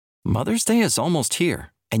Mother's Day is almost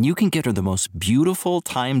here, and you can get her the most beautiful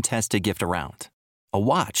time-tested gift around. A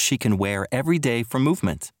watch she can wear every day from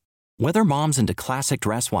Movement. Whether mom's into classic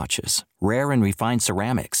dress watches, rare and refined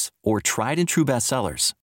ceramics, or tried and true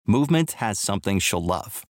bestsellers, Movement has something she'll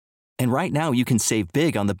love. And right now you can save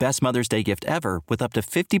big on the best Mother's Day gift ever with up to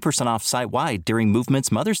 50% off site-wide during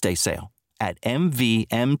Movement's Mother's Day sale at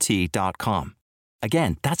MVMT.com.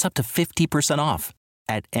 Again, that's up to 50% off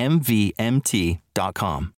at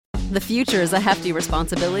MVMT.com. The future is a hefty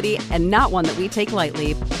responsibility and not one that we take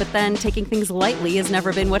lightly. But then taking things lightly has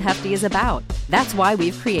never been what Hefty is about. That's why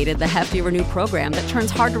we've created the Hefty Renew program that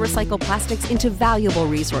turns hard-to-recycle plastics into valuable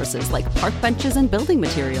resources like park benches and building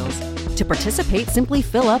materials. To participate, simply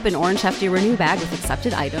fill up an orange Hefty Renew bag with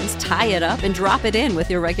accepted items, tie it up, and drop it in with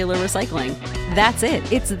your regular recycling. That's it.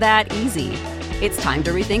 It's that easy. It's time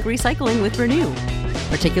to rethink recycling with Renew.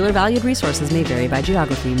 Particular valued resources may vary by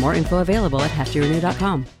geography. More info available at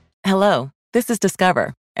heftyrenew.com. Hello, this is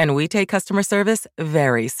Discover, and we take customer service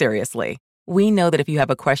very seriously. We know that if you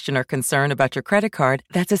have a question or concern about your credit card,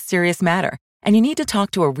 that's a serious matter, and you need to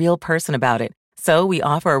talk to a real person about it. So we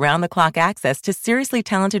offer around-the-clock access to seriously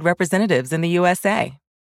talented representatives in the USA.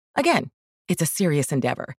 Again, it's a serious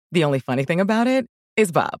endeavor. The only funny thing about it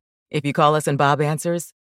is Bob. If you call us and Bob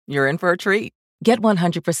answers, you're in for a treat. Get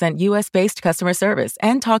 100% US-based customer service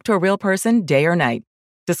and talk to a real person day or night.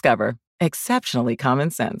 Discover. Exceptionally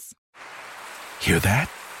common sense. Hear that?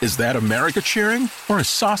 Is that America cheering or a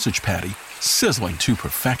sausage patty sizzling to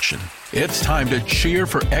perfection? It's time to cheer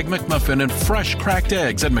for Egg McMuffin and fresh cracked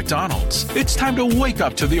eggs at McDonald's. It's time to wake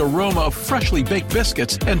up to the aroma of freshly baked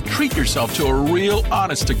biscuits and treat yourself to a real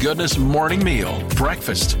honest-to-goodness morning meal.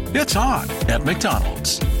 Breakfast. It's on at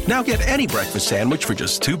McDonald's. Now get any breakfast sandwich for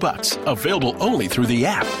just $2. Available only through the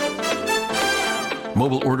app.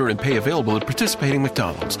 Mobile order and pay available at participating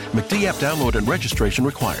McDonald's. McD app download and registration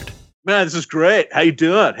required. Man, this is great. How you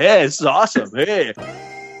doing? Hey, this is awesome. Hey.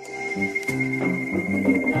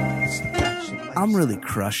 I'm really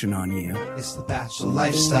crushing on you. It's the Bachelor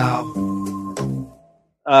lifestyle.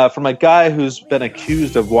 From a guy who's been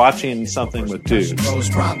accused of watching something with dudes.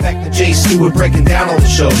 Jay Stewart breaking down all the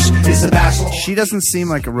shows. It's the Bachelor. She doesn't seem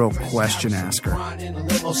like a real question asker.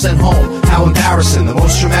 Sent home. How embarrassing. The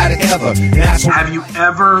most dramatic ever. Have you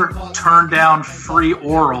ever turned down free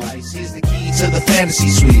oral? Here's the key to the fantasy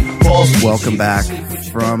suite. Welcome back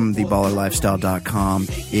from theballerlifestyle.com.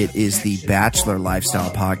 It is the Bachelor Lifestyle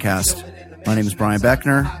Podcast. My name is Brian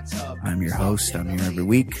Beckner. I'm your host. I'm here every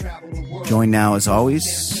week. Joined now, as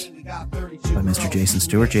always, by Mr. Jason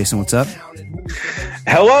Stewart. Jason, what's up?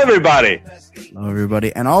 Hello, everybody. Hello,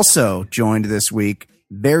 everybody. And also joined this week,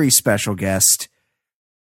 very special guest,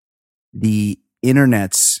 the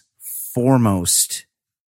internet's foremost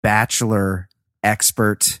Bachelor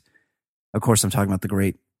expert. Of course, I'm talking about the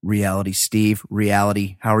great Reality Steve.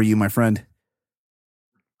 Reality, how are you, my friend?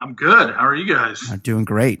 I'm good. How are you guys? I'm doing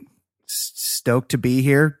great. Stoked to be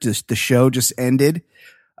here. Just the show just ended.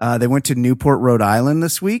 They went to Newport, Rhode Island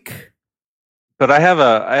this week. But I have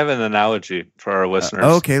an analogy for our listeners.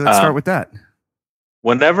 Okay, let's start with that.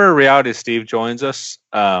 Whenever Reality Steve joins us,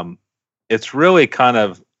 it's really kind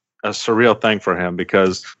of a surreal thing for him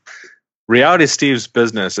because Reality Steve's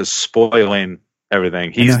business is spoiling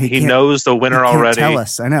everything. He knows the winner already. Tell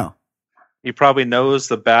us, I know. He probably knows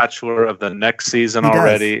the Bachelor of the next season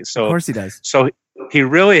already. So, of course he does. So he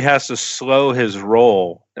really has to slow his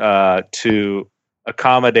roll to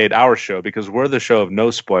accommodate our show because we're the show of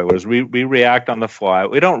no spoilers. We react on the fly.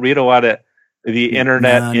 We don't read a lot of the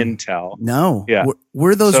internet intel. No. Yeah.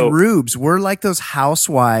 We're those rubes. We're like those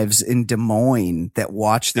housewives in Des Moines that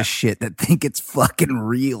watch the shit that think it's fucking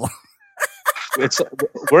real. We're kind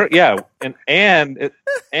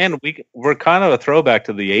of a throwback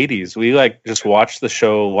to the 80s. We like just watch the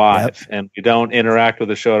show live and we don't interact with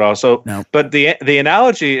the show at all. So, but the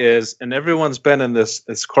analogy is, and everyone's been in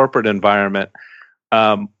this corporate environment.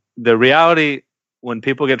 The reality when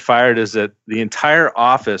people get fired is that the entire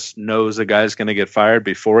office knows the guy's going to get fired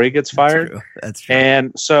before he gets fired. That's true.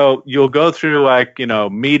 And so you'll go through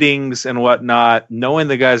meetings and whatnot, knowing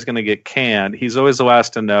the guy's going to get canned. He's always the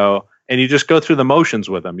last to know. And you just go through the motions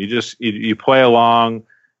with him. You play along.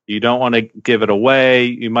 You don't want to give it away.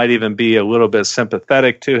 You might even be a little bit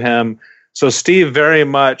sympathetic to him. So Steve very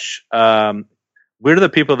much, we're the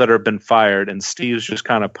people that have been fired, and Steve's just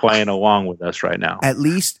kind of playing along with us right now. At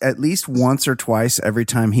least once or twice every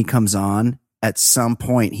time he comes on, at some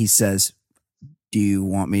point he says, "Do you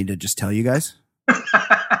want me to just tell you guys?"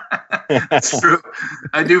 That's true.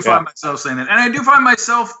 I do find myself saying that. And I do find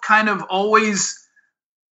myself kind of always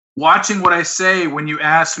watching what I say when you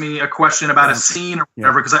ask me a question about a scene or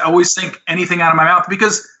whatever, because I always think anything out of my mouth,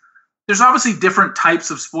 because there's obviously different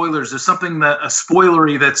types of spoilers. There's something that a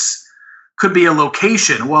spoilery that's could be a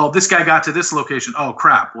location. Well, this guy got to this location. Oh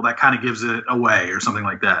crap. Well, that kind of gives it away or something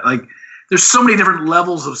like that. Like there's so many different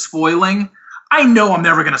levels of spoiling. I know I'm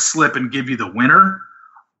never going to slip and give you the winner,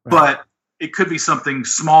 but it could be something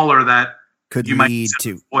smaller that could you lead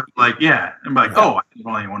to like, yeah. And be like, oh, I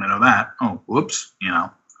didn't really want to know that. Oh, whoops. Yeah,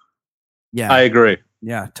 I agree.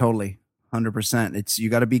 Yeah, totally. 100%. It's, you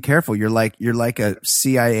got to be careful. You're like a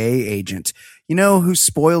CIA agent. You know who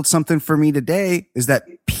spoiled something for me today is that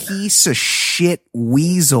piece of shit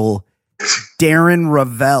weasel, Darren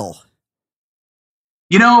Ravel.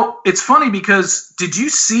 It's funny because did you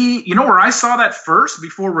see, where I saw that first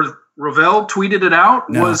before Ravel tweeted it out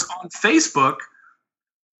was on Facebook.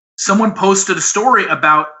 Someone posted a story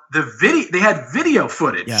about the video. They had video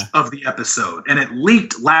footage of the episode and it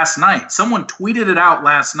leaked last night. Someone tweeted it out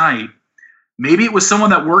last night. Maybe it was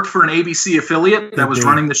someone that worked for an ABC affiliate that was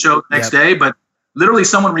running the show the next day, but literally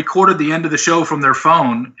someone recorded the end of the show from their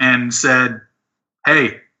phone and said,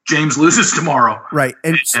 hey, James loses tomorrow. Right.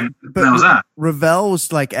 And that was that. Ravel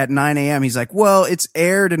was like at 9 a.m. He's like, well, it's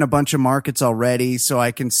aired in a bunch of markets already, so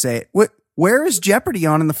I can say it. Where is Jeopardy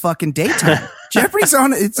on in the fucking daytime? Jeopardy's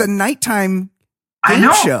on. It's a nighttime game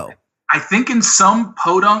show. I think in some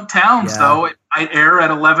podunk towns, though, it might air at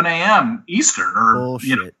 11 a.m. Eastern or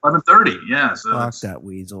 11:30. Yeah. So fuck that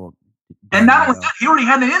weasel. And not only that, he already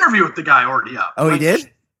had an interview with the guy already up. Oh, he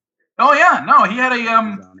did? Oh, yeah. No, he had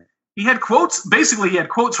he had quotes. Basically, he had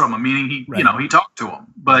quotes from him, meaning he talked to him.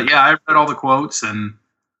 But yeah, I read all the quotes, and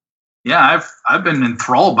yeah, I've been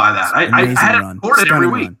enthralled by that. I had it recorded every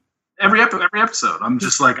week. Every episode, I'm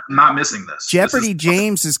just like, I'm not missing this. Jeopardy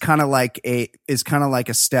James is kind of like a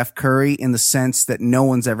Steph Curry in the sense that no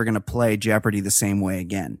one's ever going to play Jeopardy the same way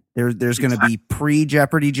again. There's going to be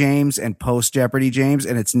pre-Jeopardy James and post-Jeopardy James,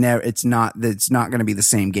 and it's not going to be the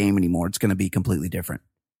same game anymore. It's going to be completely different.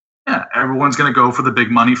 Yeah, everyone's going to go for the big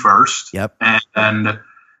money first. Yep, and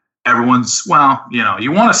everyone's you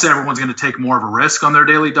want to say everyone's going to take more of a risk on their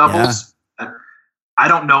daily doubles. Yeah. I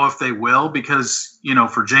don't know if they will because,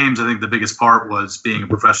 for James, I think the biggest part was being a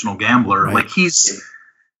professional gambler. Right. Like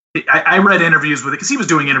I read interviews with it because he was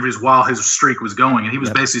doing interviews while his streak was going. And he was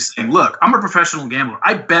basically saying, look, I'm a professional gambler.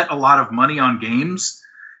 I bet a lot of money on games.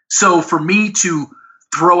 So for me to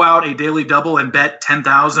throw out a daily double and bet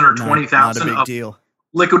 10,000 or 20,000 of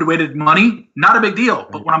liquidated money, not a big deal.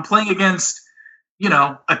 Right. But when I'm playing against,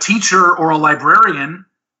 a teacher or a librarian,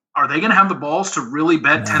 are they going to have the balls to really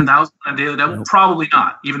bet 10,000 on a daily double? Nope. Probably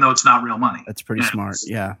not, even though it's not real money. That's pretty smart.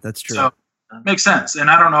 Yeah, that's true. So makes sense. And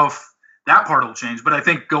I don't know if that part will change, but I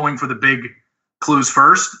think going for the big clues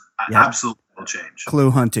first, absolutely will change.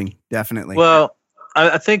 Clue hunting, definitely. Well,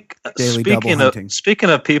 I think speaking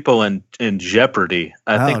of people in Jeopardy,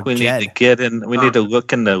 I think we need to get in. We need to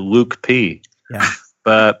look into Luke P. Yeah.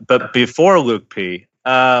 But before Luke P.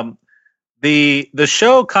 The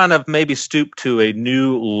show kind of maybe stooped to a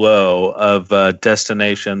new low of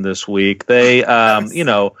destination this week. They,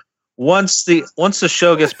 once the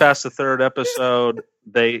show gets past the third episode,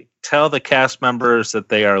 they tell the cast members that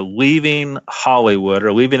they are leaving Hollywood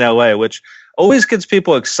or leaving LA, which always gets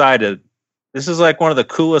people excited. This is like one of the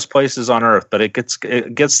coolest places on earth, but it gets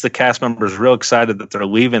the cast members real excited that they're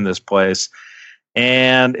leaving this place.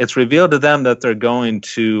 And it's revealed to them that they're going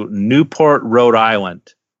to Newport, Rhode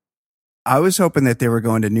Island. I was hoping that they were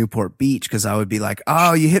going to Newport Beach because I would be like,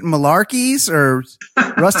 oh, you hitting Malarkeys or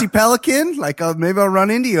Rusty Pelican? Like, maybe I'll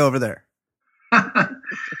run into you over there.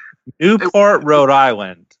 Newport, Rhode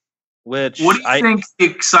Island. What do you think the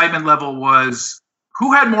excitement level was?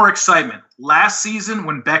 Who had more excitement? Last season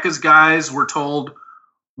when Becca's guys were told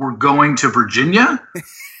we're going to Virginia?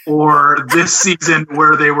 Or this season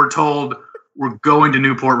where they were told we're going to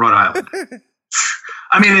Newport, Rhode Island?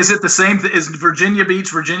 I mean, is it the same? Is Virginia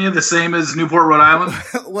Beach, Virginia, the same as Newport, Rhode Island?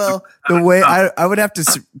 Well, the way I would have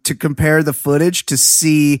to compare the footage to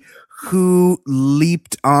see who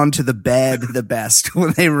leaped onto the bed the best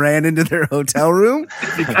when they ran into their hotel room,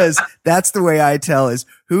 because that's the way I tell is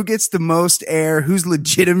who gets the most air, who's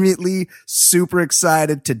legitimately super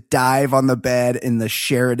excited to dive on the bed in the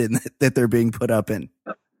Sheridan that they're being put up in.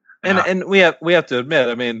 And we have to admit,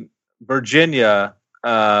 I mean, Virginia.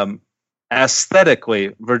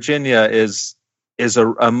 Aesthetically, Virginia is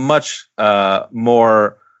a much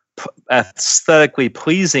more aesthetically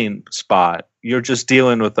pleasing spot. You're just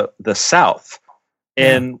dealing with the South.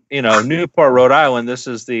 In Newport, Rhode Island, this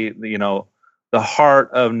is the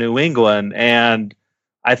heart of New England, and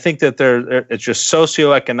I think that it's just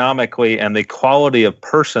socioeconomically and the quality of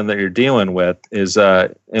person that you're dealing with is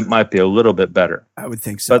it might be a little bit better. I would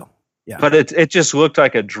think so. But it just looked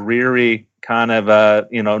like a dreary kind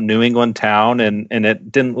of New England town, and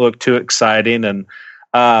it didn't look too exciting. And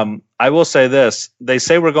I will say this: they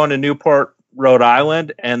say we're going to Newport, Rhode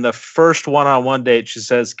Island, and the first one-on-one date, she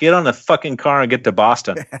says, "Get on the fucking car and get to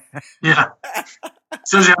Boston." Yeah,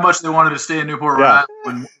 shows you how much they wanted to stay in Newport, Rhode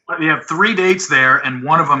Island. When you have 3 dates there, and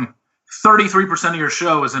one of them, 33% of your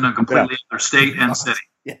show is in a completely other state and city.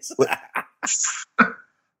 Yes.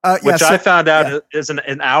 Which I found out is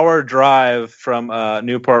an hour drive from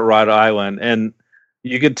Newport, Rhode Island. And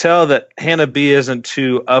you could tell that Hannah B isn't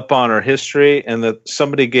too up on her history, and that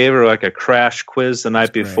somebody gave her like a crash quiz the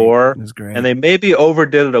night before. And they maybe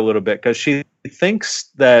overdid it a little bit because she thinks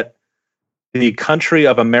that the country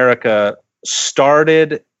of America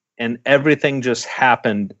started and everything just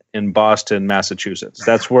happened in Boston, Massachusetts.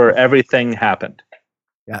 That's where everything happened.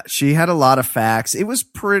 Yeah, she had a lot of facts. It was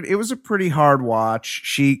a pretty hard watch.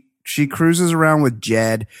 She cruises around with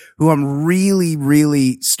Jed, who I'm really,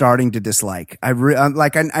 really starting to dislike. I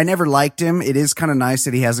never liked him. It is kind of nice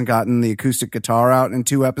that he hasn't gotten the acoustic guitar out in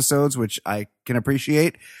 2 episodes, which I can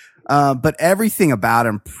appreciate. But everything about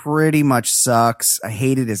him pretty much sucks. I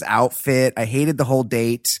hated his outfit. I hated the whole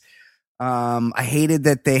date. I hated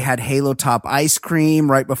that they had Halo Top ice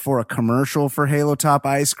cream right before a commercial for Halo Top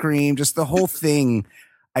ice cream. Just the whole thing.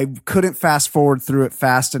 I couldn't fast forward through it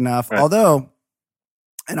fast enough. Right. Although,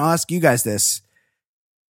 and I'll ask you guys this,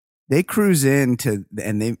 they cruise into,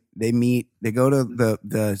 and they go to the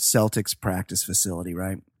Celtics practice facility,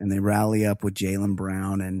 right? And they rally up with Jaylen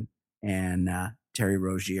Brown and Terry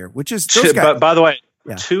Rozier, which is those guys. By the way,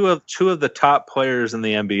 two of the top players in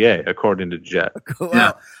the NBA, according to Jed.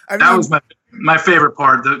 Yeah, that was my favorite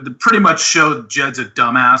part. The pretty much showed Jed's a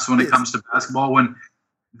dumbass when it comes to basketball, when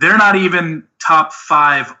they're not even top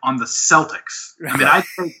 5 on the Celtics. I mean, I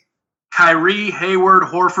take Kyrie, Hayward,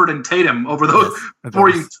 Horford, and Tatum over those before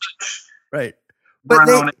you touch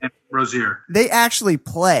Brown and Rozier. They actually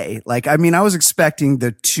play. Like, I mean, I was expecting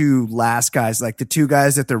the 2 last guys, like the 2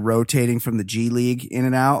 guys that they're rotating from the G League in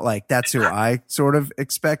and out. Like, that's who I sort of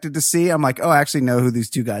expected to see. I'm like, oh, I actually know who these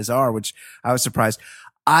 2 guys are, which I was surprised.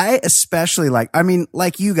 I especially like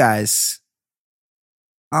you guys,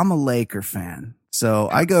 I'm a Laker fan. So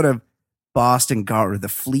I go to Boston or the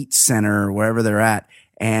Fleet Center or wherever they're at,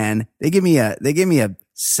 and they give me a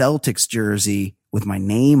Celtics jersey with my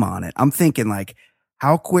name on it. I'm thinking, like,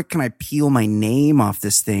 how quick can I peel my name off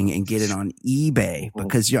this thing and get it on eBay?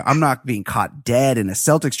 Because I'm not being caught dead in a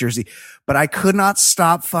Celtics jersey. But I could not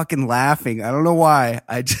stop fucking laughing. I don't know why.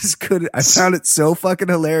 I just couldn't. I found it so fucking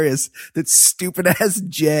hilarious that stupid ass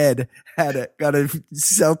Jed got a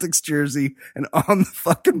Celtics jersey, and on the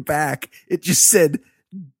fucking back it just said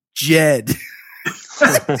Jed.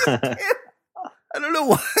 I don't know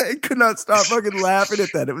why I could not stop fucking laughing at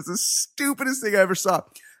that. It was the stupidest thing I ever saw.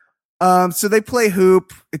 So they play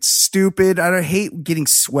hoop. It's stupid. I hate getting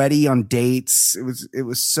sweaty on dates. It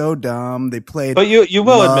was so dumb. They played, but you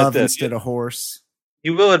will admit this instead of horse.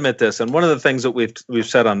 You will admit this, and one of the things that we've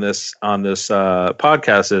said on this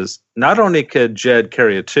podcast is not only could Jed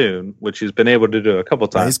carry a tune, which he's been able to do a couple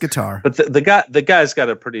times, his guitar, but the guy's got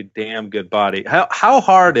a pretty damn good body. How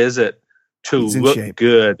hard is it to look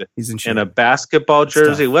good in a basketball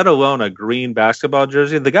jersey, let alone a green basketball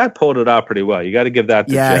jersey? The guy pulled it out pretty well. You got to give that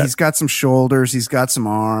to Jed. He's got some shoulders, he's got some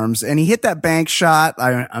arms, and he hit that bank shot.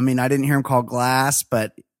 I mean, I didn't hear him call glass,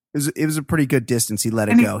 but it was a pretty good distance. He let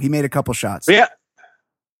it go. He made a couple shots. Yeah.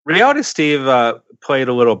 Reality Steve played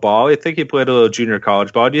a little ball. I think he played a little junior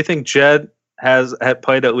college ball. Do you think Jed had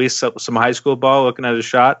played at least some high school ball looking at his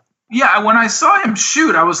shot? Yeah, when I saw him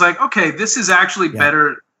shoot, I was like, okay, this is actually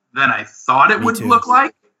better than I thought it would look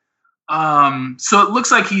like. So it looks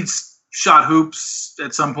like he's shot hoops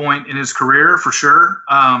at some point in his career for sure.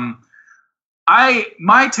 My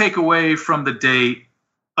takeaway from the date,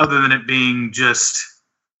 other than it being just,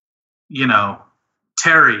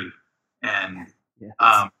 Terry and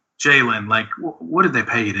Jaylen, like, what did they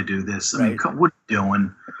pay you to do this? I mean, what are you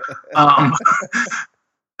doing? I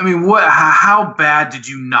mean, how bad did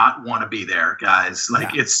you not want to be there, guys?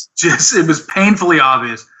 Like, it was painfully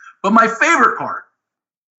obvious. But my favorite part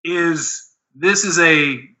is this is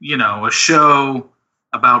a show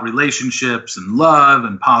about relationships and love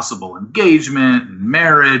and possible engagement and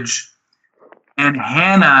marriage. And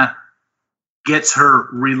Hannah gets her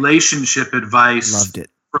relationship advice. Loved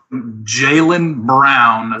it. From Jaylen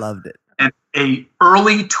Brown. Loved it. And a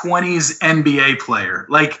early 20s NBA player.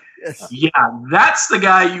 Like, that's the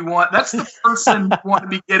guy you want. That's the person you want to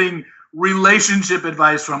be getting relationship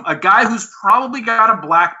advice from. A guy who's probably got a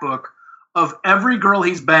black book of every girl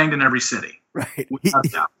he's banged in every city. Right.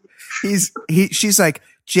 She's like,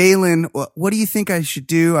 Jalen, what do you think I should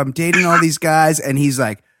do? I'm dating all these guys. And he's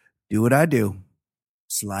like, do what I do.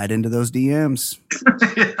 Slide into those DMs.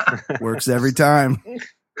 Yeah. Works every time.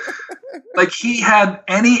 Like he had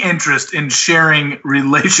any interest in sharing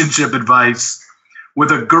relationship advice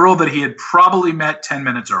with a girl that he had probably met 10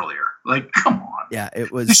 minutes earlier. Like, come on. Yeah,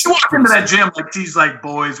 it was. She walked into that gym like she's like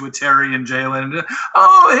boys with Terry and Jalen.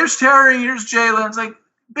 Oh, here's Terry, here's Jalen. It's like,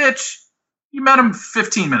 bitch, you met him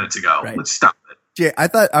 15 minutes ago. Right. Let's stop it. I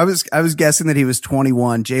thought I was guessing that he was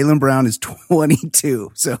 21. Jalen Brown is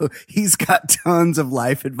 22, so he's got tons of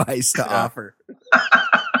life advice to offer.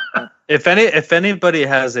 If anybody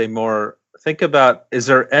has a more, think about, is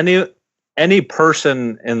there any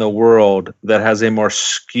person in the world that has a more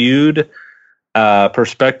skewed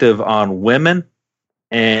perspective on women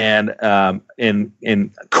and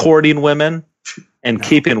in courting women and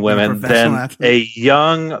keeping women than a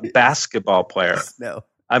young basketball player? No.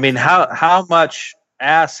 I mean, how much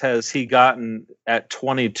ass has he gotten at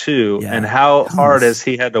 22, and how hard has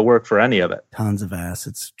he had to work for any of it? Tons of ass.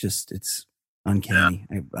 It's uncanny.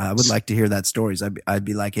 Yeah. I would like to hear that stories. I'd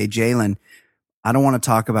be like, hey, Jalen, I don't want to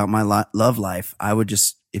talk about my love life. I would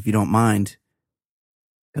just, if you don't mind,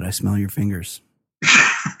 could I smell your fingers?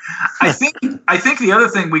 I think the other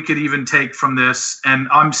thing we could even take from this, and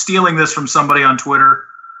I'm stealing this from somebody on Twitter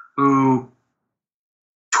who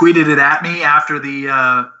tweeted it at me after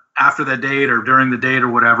the date or during the date or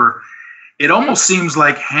whatever. It almost seems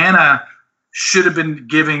like Hannah should have been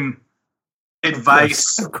giving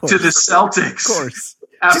advice to the Celtics. Of course.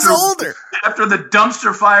 She's older. After the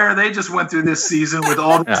dumpster fire they just went through this season with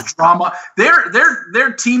all this drama.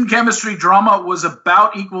 Their team chemistry drama was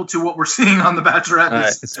about equal to what we're seeing on The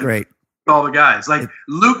Bachelorette. It's great. All the guys. Like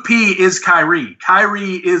Luke P is Kyrie.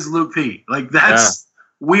 Kyrie is Luke P. Like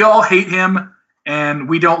we all hate him and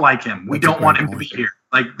we don't like him. We don't want him to be here.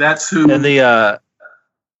 Like that's who. And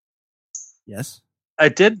yes, I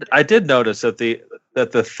did notice that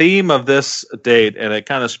the theme of this date, and it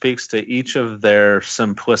kind of speaks to each of their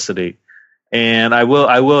simplicity. And I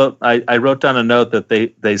wrote down a note that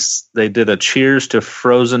they did a cheers to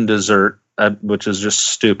frozen dessert, which is just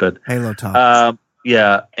stupid. Halo talk.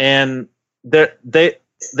 Yeah, and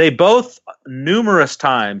they both numerous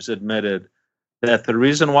times admitted that the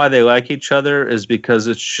reason why they like each other is because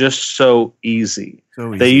it's just so easy.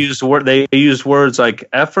 They use words like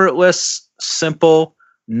effortless, simple,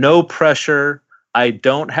 no pressure. I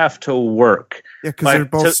don't have to work. Yeah, because they're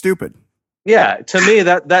both stupid. Yeah, to me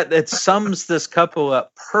that it sums this couple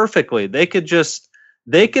up perfectly. They could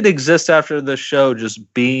exist after the show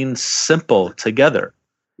just being simple together.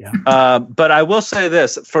 Yeah. But I will say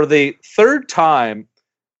this, for the third time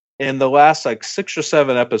in the last like 6 or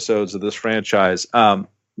 7 episodes of this franchise,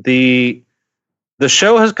 the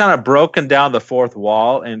show has kind of broken down the fourth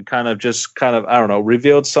wall and kind of I don't know,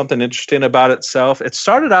 revealed something interesting about itself. It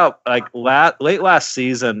started out like late last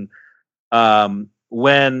season,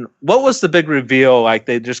 when what was the big reveal? Like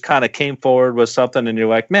they just kind of came forward with something, and you're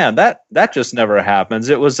like, man, that just never happens.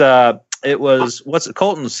 It was what's it,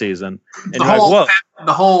 Colton's season, and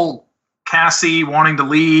the whole Cassie wanting to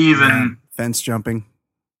leave and fence jumping.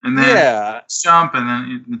 And then jump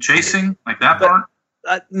and then chasing, like that part?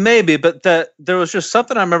 Maybe, but there was just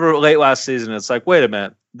something I remember late last season. It's like, wait a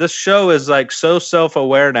minute. This show is like so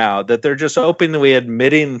self-aware now that they're just openly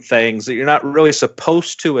admitting things that you're not really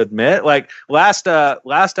supposed to admit. Like last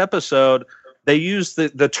episode, they used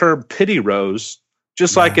the term pity rose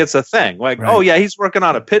just like it's a thing. Like, oh yeah, he's working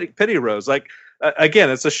on a pity rose. Like, again,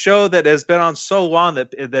 it's a show that has been on so long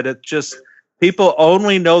that it just... people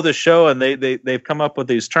only know the show, and they've come up with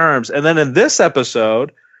these terms. And then in this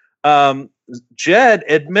episode, Jed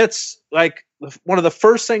admits, like, one of the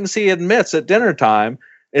first things he admits at dinner time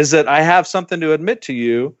is that I have something to admit to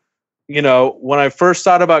you. You know, when I first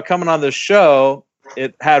thought about coming on this show,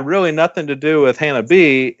 it had really nothing to do with Hannah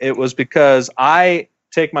B. It was because I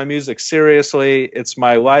take my music seriously. It's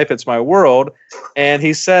my life. It's my world. And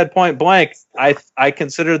he said point blank, I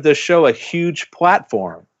considered this show a huge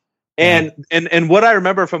platform. And what I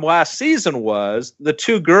remember from last season was the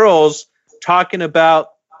two girls talking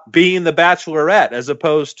about being the Bachelorette as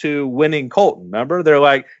opposed to winning Colton. Remember, they're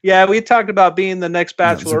like, "Yeah, we talked about being the next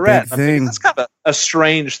Bachelorette." I mean, that's kind of a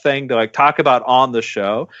strange thing to like talk about on the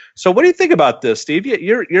show. So, what do you think about this, Steve?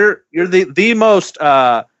 You're the most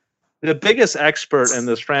the biggest expert in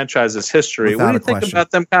this franchise's history. What do you think about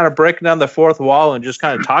them kind of breaking down the fourth wall and just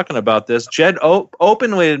kind of talking about this? Jed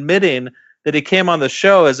openly admitting that he came on the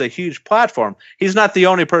show as a huge platform. He's not the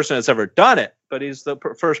only person that's ever done it, but he's the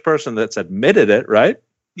first person that's admitted it, right?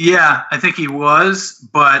 Yeah, I think he was,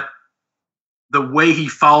 but the way he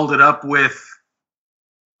followed it up with,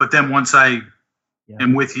 but then once I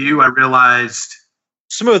And with you, I realized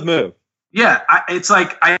smooth move. Yeah, it's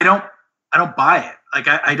like I don't buy it. Like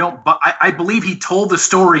I believe he told the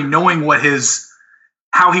story knowing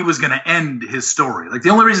how he was going to end his story. Like the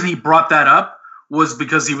only reason he brought that up was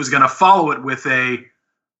because he was going to follow it with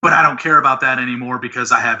but I don't care about that anymore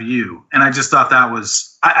because I have you. And I just thought that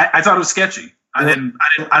was I thought it was sketchy. I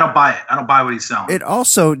don't buy it. I don't buy what he's selling. It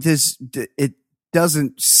also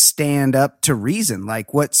doesn't stand up to reason. Like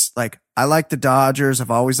I like the Dodgers.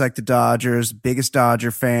 I've always liked the Dodgers. Biggest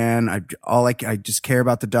Dodger fan. I just care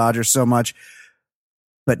about the Dodgers so much.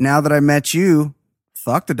 But now that I met you,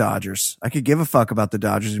 fuck the Dodgers. I could give a fuck about the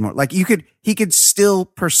Dodgers anymore. Like he could still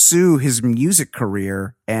pursue his music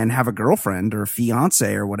career and have a girlfriend or a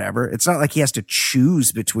fiance or whatever. It's not like he has to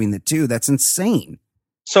choose between the two. That's insane.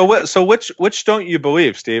 So which don't you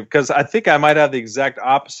believe, Steve? Because I think I might have the exact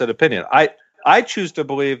opposite opinion. I choose to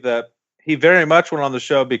believe that he very much went on the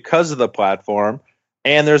show because of the platform,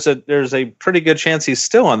 and there's a pretty good chance he's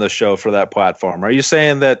still on the show for that platform. Are you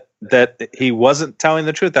saying that he wasn't telling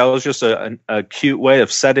the truth? That was just a cute way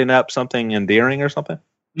of setting up something endearing or something?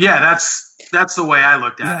 Yeah, that's the way I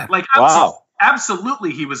looked at it. Like,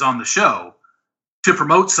 absolutely, he was on the show to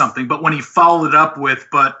promote something, but when he followed it up with,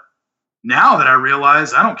 but now that I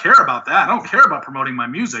realize I don't care about that, I don't care about promoting my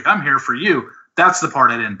music, I'm here for you. That's the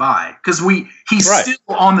part I didn't buy because he's still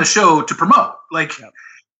on the show to promote.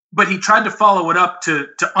 But he tried to follow it up to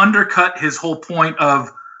undercut his whole point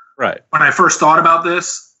of when I first thought about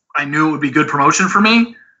this, I knew it would be good promotion for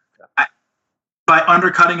me. By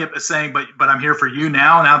undercutting it, saying, but I'm here for you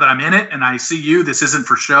now that I'm in it and I see you, this isn't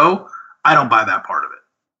for show. I don't buy that part of it.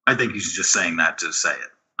 I think he's just saying that to say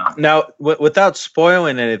it. Now, without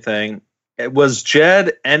spoiling anything,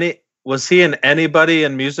 was he in anybody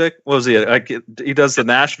in music? What was he like? He does the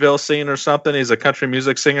Nashville scene or something. He's a country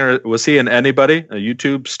music singer. Was he in anybody? A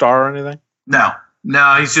YouTube star or anything? No.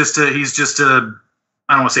 He's just a.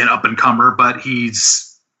 I don't want to say an up and comer, but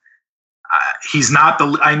he's not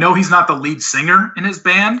the. I know he's not the lead singer in his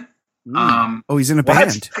band. He's in a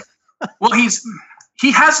band. Well, he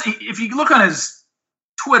has. If you look on his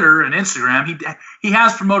Twitter and Instagram, he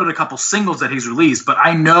has promoted a couple singles that he's released. But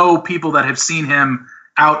I know people that have seen him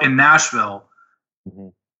out in Nashville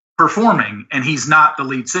performing, and he's not the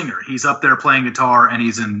lead singer. He's up there playing guitar and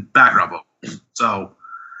he's in background vocals. So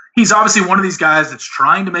he's obviously one of these guys that's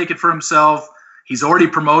trying to make it for himself. He's already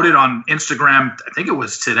promoted on Instagram. I think it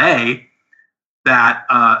was today that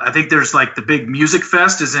I think there's like the big music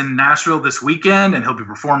fest is in Nashville this weekend, and he'll be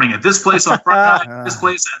performing at this place on Friday night, this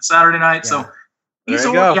place on Saturday night. Yeah. So he's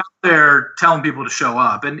already out there telling people to show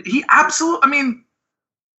up, and he absolutely. I mean,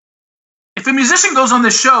 if a musician goes on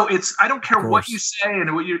this show, I don't care what you say and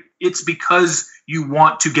it's because you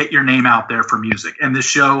want to get your name out there for music. And this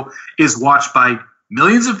show is watched by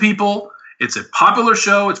millions of people. It's a popular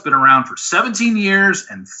show. It's been around for 17 years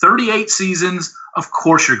and 38 seasons. Of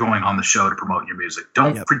course you're going on the show to promote your music.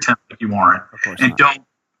 Don't pretend like you aren't. And don't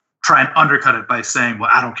try and undercut it by saying, well,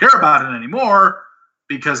 I don't care about it anymore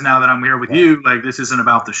because now that I'm here with you, like this isn't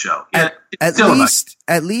about the show. At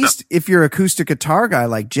least if you're an acoustic guitar guy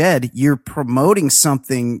like Jed, you're promoting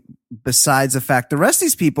something besides the fact the rest of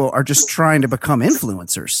these people are just trying to become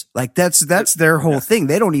influencers. Like that's their whole thing.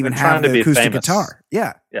 They don't even have the acoustic famous guitar.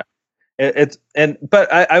 Yeah.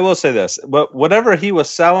 But I will say this, whatever he was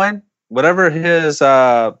selling, whatever his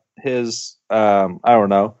I don't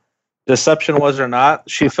know, deception was or not,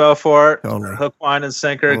 she fell for it. Totally. Hook, line, and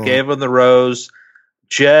sinker, gave him the rose.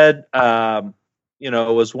 Jed,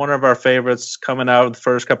 was one of our favorites coming out of the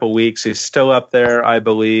first couple of weeks. He's still up there, I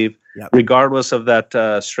believe, regardless of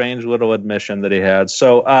that strange little admission that he had.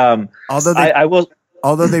 So, although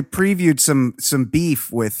they previewed some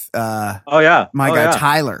beef with, guy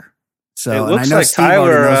Tyler. So, and I know Steve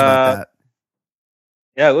already knows about that.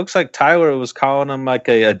 Yeah, it looks like Tyler was calling him like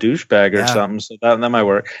a douchebag or something. So that might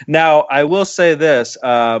work. Now, I will say this.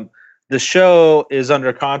 The show is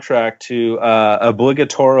under contract to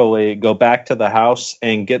obligatorily go back to the house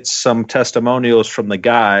and get some testimonials from the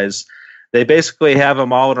guys. They basically have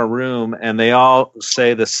them all in a room, and they all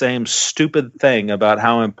say the same stupid thing about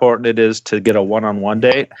how important it is to get a one-on-one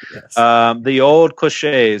date. Yes. The old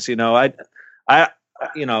cliches, the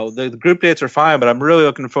group dates are fine, but I'm really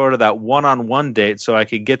looking forward to that one-on-one date so I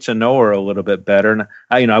could get to know her a little bit better. And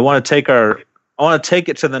I want to take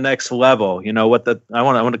it to the next level. I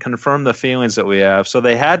want to confirm the feelings that we have. So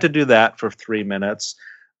they had to do that for 3 minutes.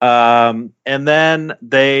 And then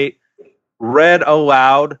they read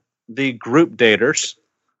aloud the group daters,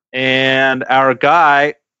 and our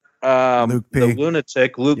guy, the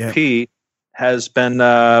lunatic, Luke P, has been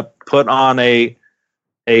put on a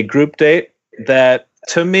group date that,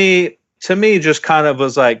 to me, to me just kind of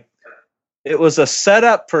was like, it was a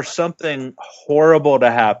setup for something horrible to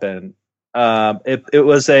happen. It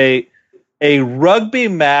was a rugby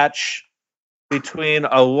match between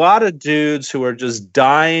a lot of dudes who are just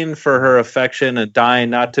dying for her affection and dying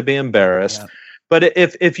not to be embarrassed. Yep. But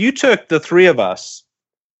if you took the three of us,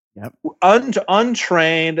 yep,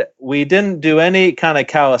 untrained, we didn't do any kind of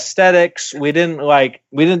calisthenics, we didn't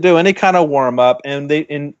do any kind of warm up, and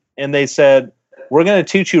they said, we're going to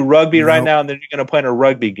teach you rugby right now, and then you're going to play in a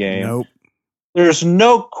rugby game. Nope. There's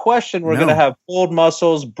no question we're going to have pulled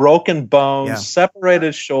muscles, broken bones,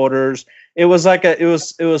 separated shoulders. It was like it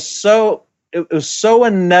was so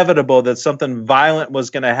inevitable that something violent was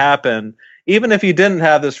going to happen, even if you didn't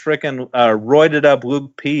have this freaking roided up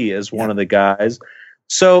Luke P as one of the guys.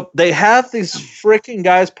 So they have these freaking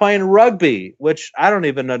guys playing rugby, which I don't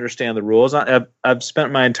even understand the rules. I've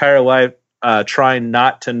spent my entire life trying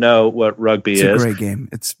not to know what rugby is. It's a great game.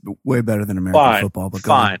 It's way better than American football. But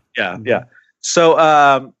fine. Yeah.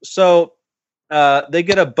 So they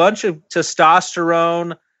get a bunch of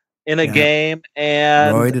testosterone in a game,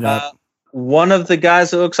 and one of the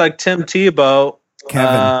guys that looks like Tim Tebow,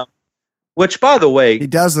 Kevin, which, by the way, he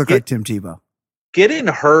does look like Tim Tebow. Getting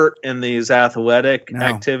hurt in these athletic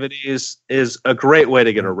activities is a great way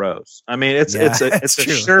to get a rose. I mean, it's a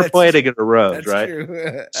sure way to get a rose, right?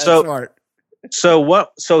 That's smart. So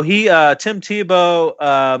he Tim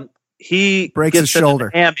Tebow he breaks his shoulder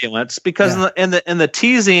in an ambulance because in the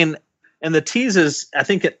teasing and the teases, I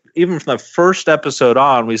think even from the first episode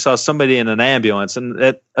on, we saw somebody in an ambulance, and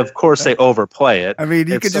of course they overplay it. I mean,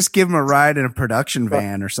 you could just give him a ride in a production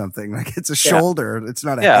van or something. Like, it's a shoulder, it's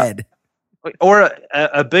not a head. Or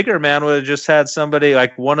a bigger man would have just had somebody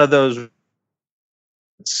like one of those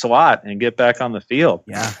slot and get back on the field.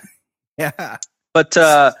 Yeah. But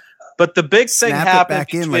the big thing happened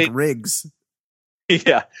back in like Riggs.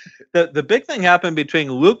 Yeah. The big thing happened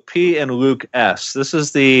between Luke P and Luke S. This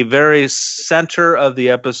is the very center of the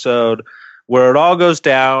episode where it all goes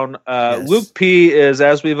down. Luke P is,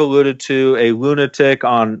 as we've alluded to, a lunatic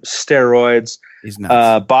on steroids. He's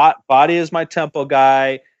nuts. Body is my temple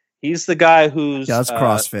guy. He's the guy who's does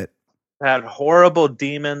CrossFit. Had horrible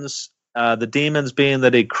demons. The demons being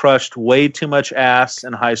that he crushed way too much ass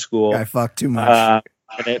in high school. I fucked too much.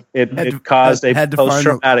 And it caused a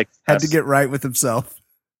post-traumatic stress. Had to get right with himself.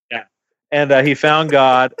 Yeah. And he found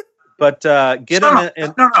God. But No.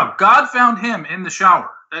 God found him in the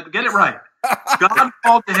shower. Get it right. God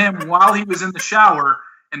called to him while he was in the shower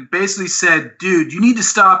and basically said, dude, you need to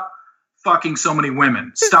stop fucking so many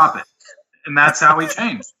women. Stop it. And that's how he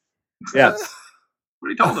changed. Yeah. What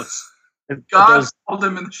he told us. God called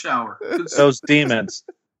him in the shower. Those demons.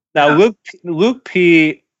 Now, Luke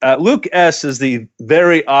S is the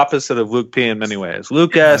very opposite of Luke P in many ways.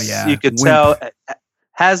 Luke S, you could tell,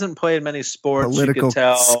 hasn't played many sports. Political, you could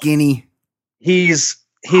tell, skinny. He's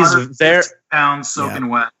very pounds soaking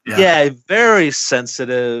wet. Yeah, very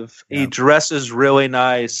sensitive. Yeah. He dresses really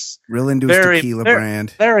nice. Real into his tequila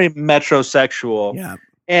brand. Very metrosexual. Yeah.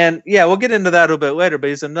 And we'll get into that a little bit later, but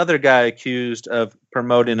he's another guy accused of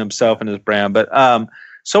promoting himself and his brand. But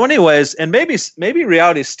so anyways, and maybe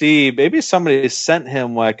Reality Steve, maybe somebody sent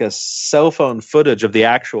him like a cell phone footage of the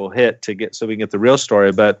actual hit so we can get the real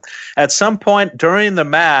story. But at some point during the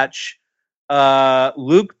match,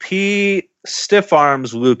 Luke P stiff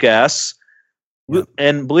arms Luke S,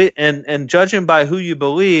 and judging by who you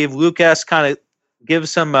believe, Luke S kind of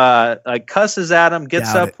gives him like cusses at him,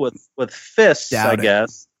 gets up with fists, I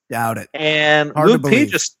guess. Doubt it. And Luke P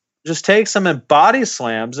just takes him and body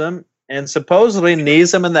slams him and supposedly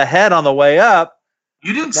knees him in the head on the way up.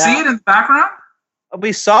 You didn't see it in the background?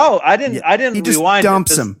 We saw. I didn't he just rewind.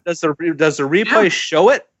 Dumps him. Does the replay show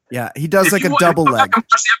it? Yeah, he does like a double leg.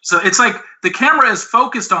 It's like the camera is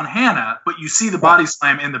focused on Hannah, but you see the body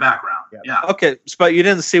slam in the background. Yeah. Okay, but you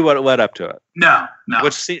didn't see what led up to it. No.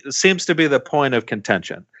 Which seems to be the point of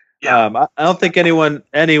contention. Yeah. I don't think anyone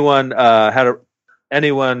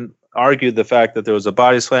argued the fact that there was a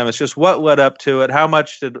body slam. It's just what led up to it. How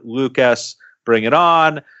much did Luke S bring it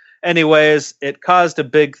on? Anyways, it caused a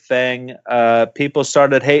big thing. People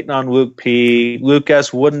started hating on Luke P. Luke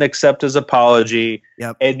S wouldn't accept his apology.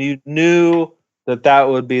 Yep. And you knew that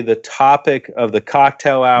would be the topic of the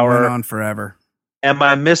cocktail hour. Went on forever. Am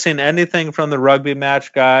I missing anything from the rugby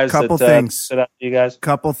match, guys? Couple things. Stood out to you guys?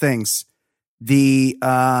 Couple things. The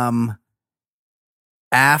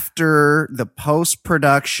after the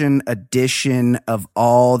post-production addition of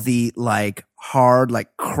all the like hard,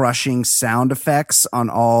 like crushing sound effects on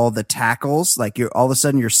all the tackles, like all of a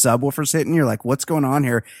sudden your subwoofer's hitting, you're like, what's going on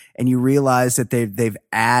here? And you realize that they've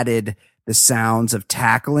added the sounds of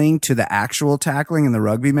tackling to the actual tackling in the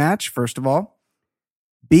rugby match, first of all.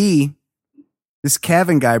 B, this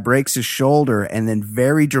Kevin guy breaks his shoulder, and then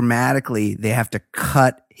very dramatically, they have to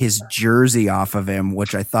cut his jersey off of him,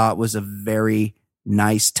 which I thought was a very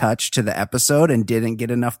nice touch to the episode and didn't get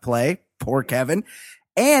enough play. Poor Kevin.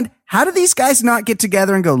 And how do these guys not get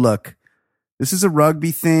together and go, look, this is a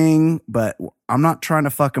rugby thing, but I'm not trying to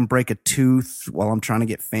fucking break a tooth while I'm trying to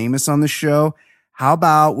get famous on the show. How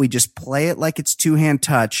about we just play it like it's two-hand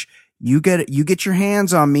touch? You get your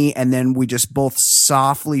hands on me, and then we just both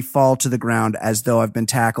softly fall to the ground as though I've been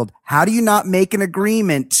tackled. How do you not make an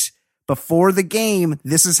agreement before the game?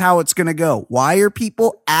 This is how it's going to go. Why are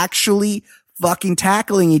people actually fucking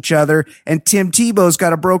tackling each other? And Tim Tebow's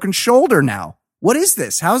got a broken shoulder now. What is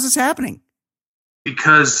this? How is this happening?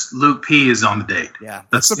 Because Luke P is on the date. Yeah,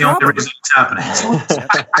 that's the only reason it's happening.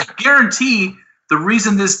 I guarantee the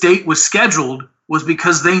reason this date was scheduled was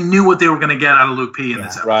because they knew what they were going to get out of Luke P in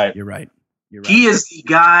this episode. Right. You're right. He is the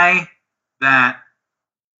guy that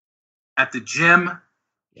at the gym,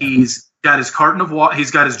 he's got his carton of water.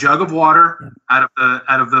 He's got his jug of water out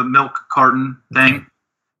of the milk carton thing.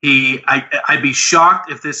 I'd be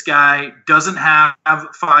shocked if this guy doesn't have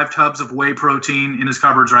 5 tubs of whey protein in his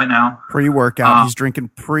cupboards right now. Pre-workout. He's drinking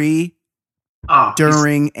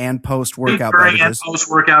during and post-workout beverages. And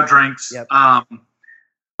post-workout drinks. Yep.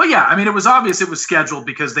 But yeah, I mean, it was obvious it was scheduled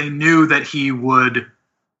because they knew that he would.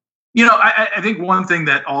 You know, I think one thing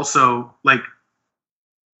that also, like,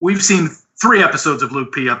 we've seen 3 episodes of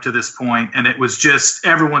Luke P up to this point, and it was just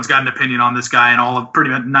everyone's got an opinion on this guy, and all of pretty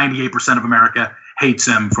much 98% of America hates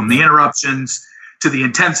him, from the interruptions to the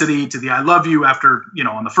intensity to the "I love you" after, you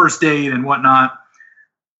know, on the first date and whatnot.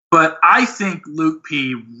 But I think Luke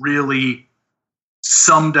P really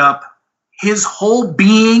summed up his whole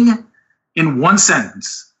being in one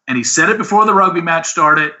sentence. And he said it before the rugby match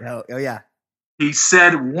started. Oh yeah. He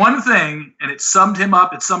said one thing, and it summed him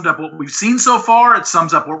up. It summed up what we've seen so far. It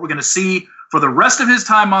sums up what we're going to see for the rest of his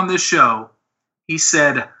time on this show. He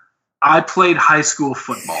said, "I played high school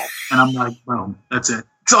football." And I'm like, boom, that's it.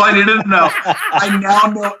 That's all I needed to know. I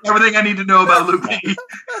now know everything I need to know about Luke P.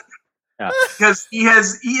 Because he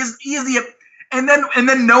is the, and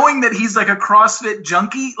then knowing that he's like a CrossFit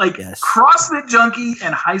junkie, like CrossFit junkie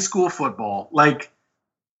and high school football, like,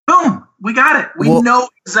 boom, we got it. We know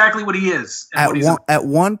exactly what he is. At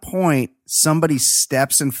one point, somebody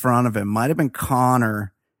steps in front of him, might have been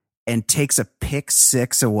Connor, and takes a pick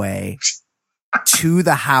 6 away to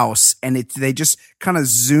the house, and they just kind of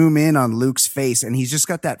zoom in on Luke's face, and he's just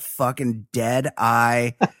got that fucking dead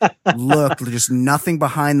eye look, just nothing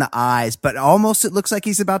behind the eyes, but almost it looks like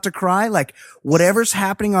he's about to cry. Like, whatever's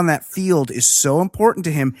happening on that field is so important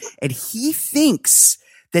to him, and he thinks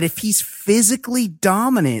that if he's physically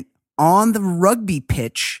dominant on the rugby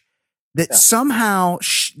pitch, that somehow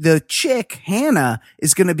the chick, Hannah,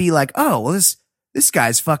 is going to be like, oh, well, this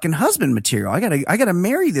guy's fucking husband material. I gotta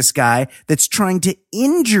marry this guy that's trying to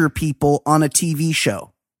injure people on a TV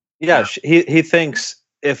show. Yeah. He thinks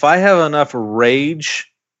if I have enough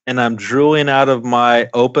rage and I'm drooling out of my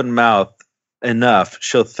open mouth enough,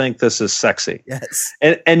 she'll think this is sexy. Yes.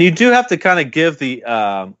 And you do have to kind of give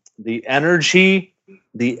the energy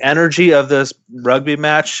of this rugby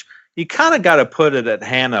match. You kind of got to put it at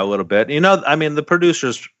Hannah a little bit. You know, I mean, the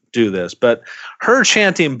producers do this, but her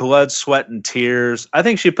chanting blood, sweat, and tears. I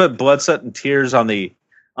think she put blood, sweat, and tears on the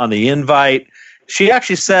invite. She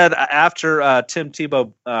actually said after Tim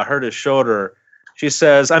Tebow hurt his shoulder, she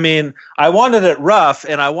says, I mean, I wanted it rough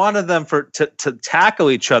and I wanted them to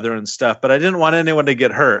tackle each other and stuff, but I didn't want anyone to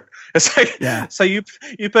get hurt. It's like, so you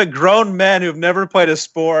put grown men who've never played a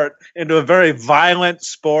sport into a very violent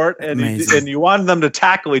sport, and you wanted them to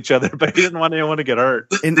tackle each other, but you didn't want anyone to get hurt.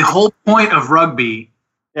 The whole point of rugby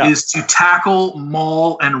is to tackle,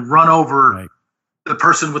 maul, and run over the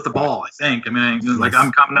person with the ball. I think. I mean, like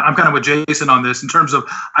I'm kind of with Jason on this in terms of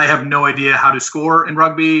I have no idea how to score in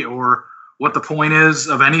rugby or what the point is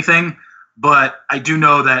of anything, but I do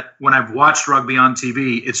know that when I've watched rugby on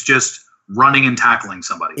TV, it's just running and tackling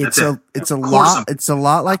somebody. It's a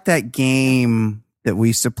lot like that game that we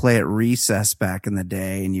used to play at recess back in the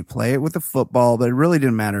day, and you play it with a football, but it really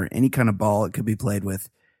didn't matter any kind of ball it could be played with.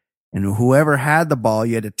 And whoever had the ball,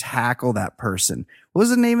 you had to tackle that person. What was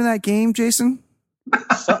the name of that game, Jason?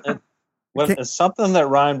 Something that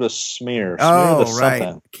rhymed with smear. Oh,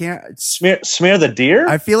 right. Smear the deer?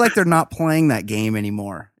 I feel like they're not playing that game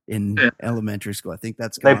anymore. in elementary school. I think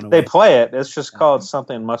that's they play it. It's just called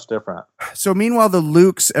something much different. So meanwhile, the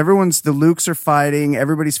Lukes are fighting.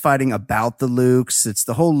 Everybody's fighting about the Lukes. It's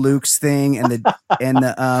the whole Lukes thing,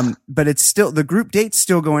 but it's still the group date's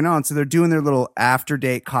still going on. So they're doing their little after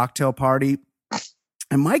date cocktail party.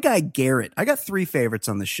 And my guy Garrett, I got 3 favorites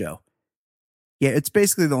on the show. Yeah, it's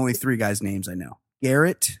basically the only 3 guys' names I know: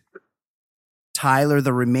 Garrett, Tyler,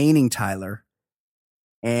 the remaining Tyler,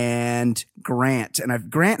 and Grant.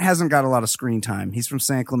 And Grant hasn't got a lot of screen time. He's from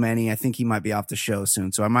San Clemente. I think he might be off the show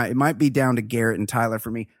soon. So it might be down to Garrett and Tyler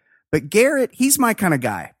for me. But Garrett, he's my kind of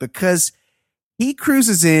guy because he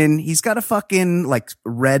cruises in. He's got a fucking like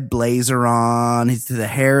red blazer on. The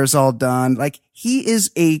hair's all done. Like he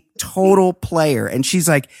is a total player. And she's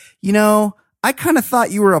like, I kind of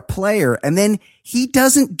thought you were a player. And then he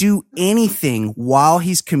doesn't do anything while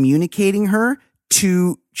he's communicating her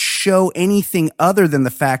to show anything other than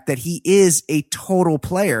the fact that he is a total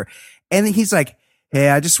player. And he's like, hey,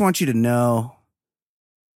 I just want you to know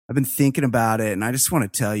I've been thinking about it. And I just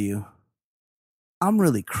want to tell you, I'm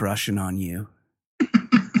really crushing on you.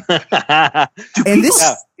 And this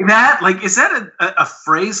that like is that a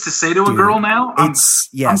phrase to say to a girl now?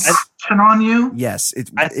 Yes. I'm crushing on you. Yes,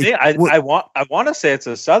 I want to say it's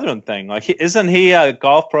a Southern thing. Like, isn't he a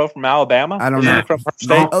golf pro from Alabama? I don't know. From her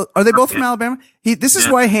state? Oh, are they both from Alabama? This is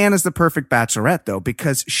why Hannah's the perfect bachelorette, though,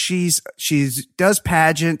 because she's does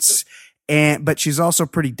pageants, but she's also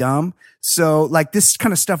pretty dumb. So like this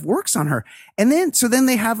kind of stuff works on her. And then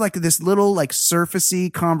they have like this little like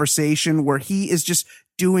surfacey conversation where he is just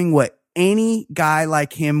doing what any guy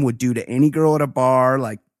like him would do to any girl at a bar,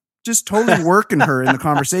 like just totally working her in the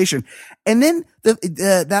conversation. And then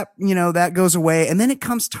that goes away. And then it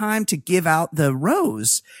comes time to give out the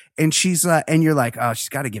rose. And she's and you're like, oh, she's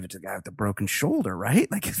got to give it to the guy with the broken shoulder,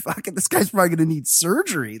 right? Like, fucking, this guy's probably going to need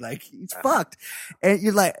surgery. Like, he's fucked. And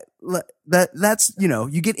you're like, that's,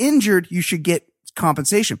 you get injured, you should get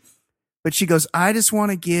compensation. But she goes, I just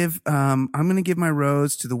want to give, I'm going to give my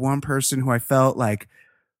rose to the one person who I felt like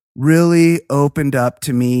really opened up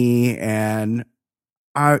to me. And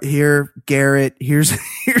here, Garrett, here's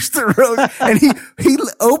the rose. And he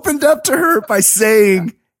opened up to her by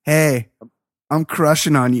saying, hey, I'm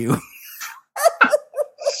crushing on you.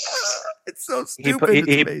 It's so stupid.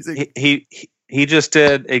 It's amazing. He just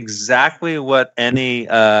did exactly what any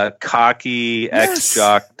cocky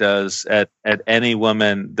ex-jock does at any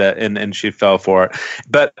woman and she fell for it.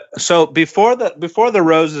 But so before the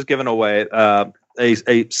rose is given away,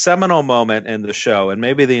 a seminal moment in the show, and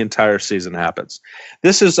maybe the entire season happens.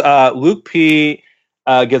 This is Luke P.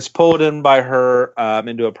 Gets pulled in by her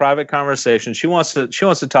into a private conversation. She wants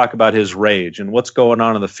to talk about his rage and what's going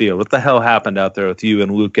on in the field. What the hell happened out there with you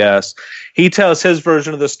and Luke S? He tells his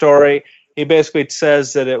version of the story. He basically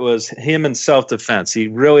says that it was him in self-defense. He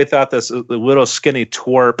really thought this little skinny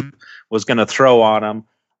twerp was going to throw on him.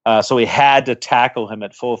 So he had to tackle him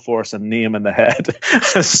at full force and knee him in the head.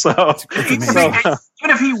 Even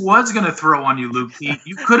if he was going to throw on you, Luke,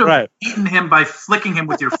 you could have beaten him by flicking him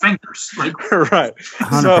with your fingers. Like, right.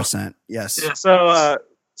 100%. Yes. So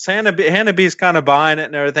Hannah B's kind of buying it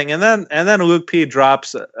and everything. And then Luke P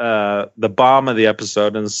drops the bomb of the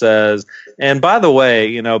episode and says, and by the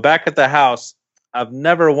way, back at the house, I've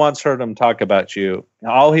never once heard him talk about you.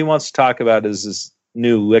 All he wants to talk about is this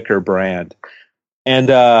new liquor brand. And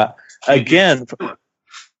again,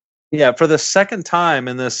 for the second time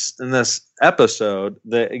in this episode,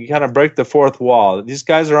 you kind of break the fourth wall. These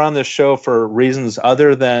guys are on this show for reasons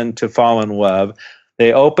other than to fall in love.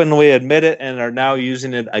 They openly admit it and are now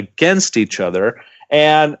using it against each other.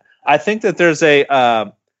 And I think that there's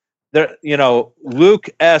Luke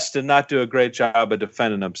S did not do a great job of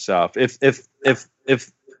defending himself.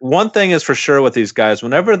 If one thing is for sure with these guys,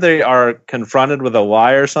 whenever they are confronted with a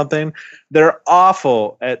lie or something, they're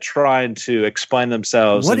awful at trying to explain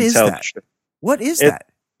themselves. What is that? What is that?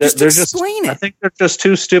 Just explain it. I think they're just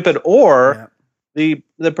too stupid, or the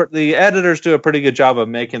editors do a pretty good job of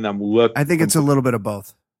making them look. I think it's a little bit of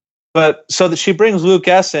both. But so that she brings Luke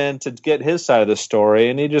S in to get his side of the story,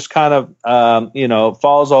 and he just kind of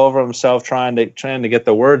falls over himself trying to get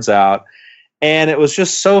the words out. And it was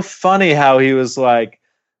just so funny how he was like,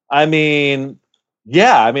 I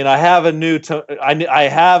have a new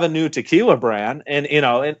tequila brand, and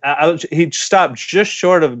he stopped just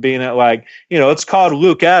short of being it's called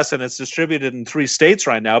Luke S and it's distributed in 3 states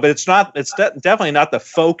right now, but it's not. It's definitely not the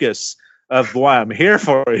focus of why I'm here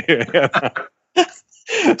for you.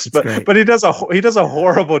 But he does a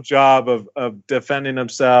horrible job of defending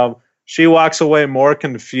himself. She walks away more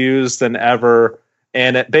confused than ever,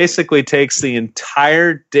 and it basically takes the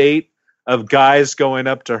entire date of guys going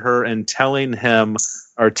up to her and telling her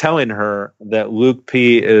that Luke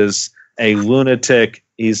P is a lunatic.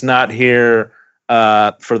 He's not here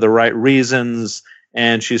for the right reasons.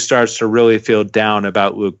 And she starts to really feel down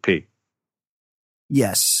about Luke P.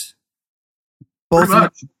 Yes. Both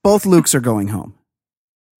Lukes are going home.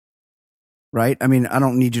 Right? I mean, I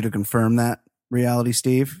don't need you to confirm that reality,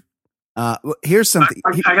 Steve. Here's something.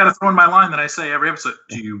 I got to throw in my line that I say every episode.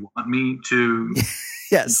 Do you want me to?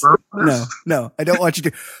 Yes. No, I don't want you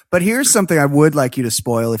to. But here's something I would like you to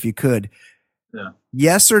spoil if you could. Yeah.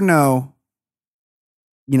 Yes or no?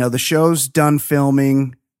 The show's done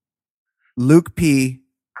filming. Luke P,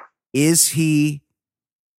 is he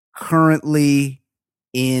currently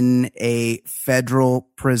in a federal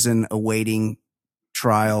prison awaiting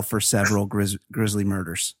trial for several grisly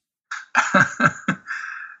murders?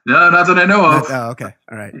 No, not that I know of. Oh, okay.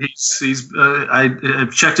 All right.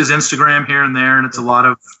 I've checked his Instagram here and there, and it's a lot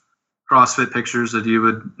of CrossFit pictures as you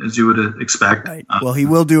would expect. Right. Well, he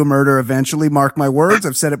will do a murder eventually. Mark my words.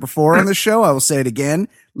 I've said it before on the show. I will say it again.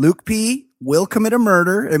 Luke P will commit a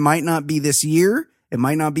murder. It might not be this year. It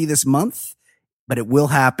might not be this month, but it will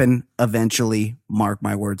happen eventually. Mark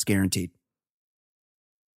my words, guaranteed.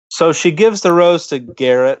 So she gives the rose to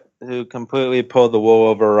Garrett, who completely pulled the wool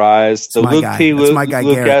over her eyes. The Luke P.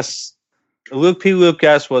 Luke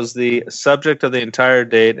S. was the subject of the entire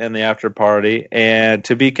date and the after party, and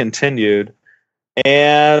to be continued.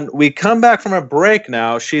 And we come back from a break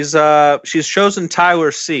now. She's chosen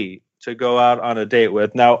Tyler C. to go out on a date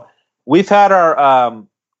with. Now we've had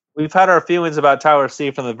our feelings about Tyler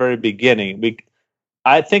C. from the very beginning.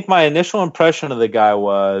 I think my initial impression of the guy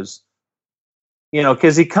was,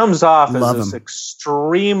 because he comes off as this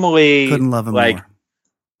extremely couldn't love him more.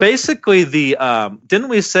 Basically didn't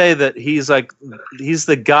we say that he's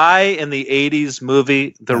the guy in the 80s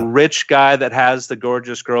movie, the rich guy that has the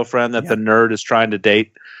gorgeous girlfriend that the nerd is trying to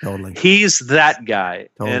date? Totally. He's that guy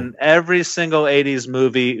in every single 80s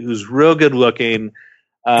movie who's real good looking,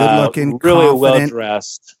 really well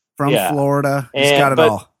dressed. From Florida. He's got it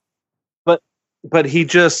all. But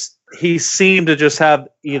he seemed to just have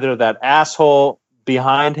either that asshole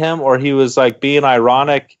behind him, or he was like being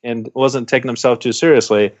ironic and wasn't taking himself too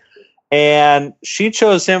seriously. And she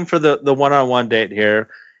chose him for the one-on-one date here.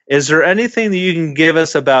 Is there anything that you can give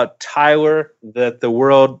us about Tyler that the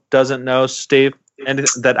world doesn't know, Steve, and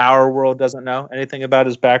that our world doesn't know? Anything about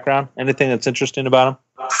his background? Anything that's interesting about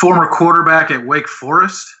him? Former quarterback at Wake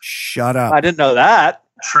Forest. Shut up. I didn't know that.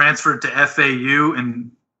 Transferred to FAU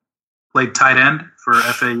and played tight end for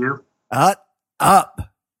FAU. Up.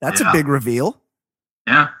 That's a big reveal.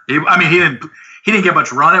 Yeah. He didn't get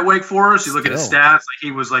much run at Wake Forest. You look at his stats, like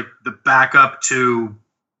he was like the backup to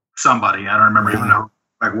somebody. I don't remember even who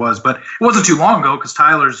it was, but it wasn't too long ago because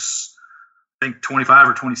Tyler's, I think, 25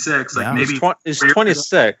 or 26. Like maybe he's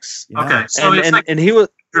 26. Yeah. Okay. So and he was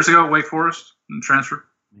years ago at Wake Forest and transferred.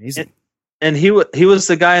 Amazing. And he was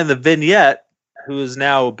the guy in the vignette who is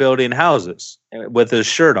now building houses with his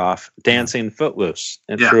shirt off, dancing footloose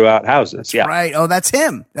and throughout houses. That's right. Oh, that's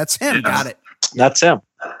him. Yeah. Got it. That's him.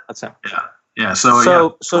 Yeah.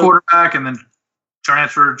 So quarterback, and then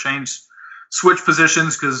transferred, switch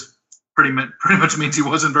positions because pretty much means he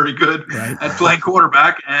wasn't very good at playing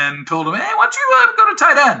quarterback, and told him, "Hey, why don't you go to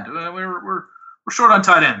tight end? We're short on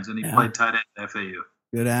tight ends," and he played tight end at FAU.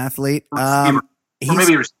 Good athlete. Or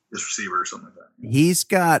maybe receiver or something like that. He's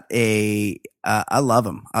got I love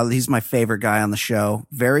him. He's my favorite guy on the show.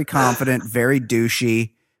 Very confident, very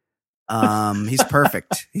douchey. He's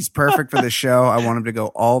perfect. He's perfect for the show. I want him to go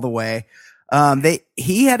all the way.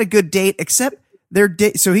 He had a good date, except their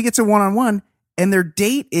date. So he gets a one-on-one, and their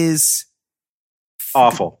date is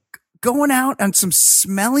awful. Going out on some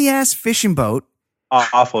smelly ass fishing boat.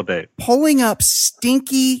 Awful date. Pulling up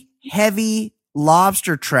stinky, heavy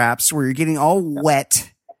lobster traps where you're getting all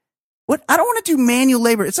wet. What? I don't want to do manual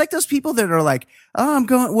labor. It's like those people that are like, "Oh,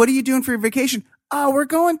 what are you doing for your vacation?" "Oh, we're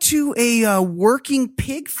going to a working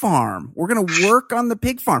pig farm. We're going to work on the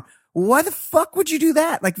pig farm." Why the fuck would you do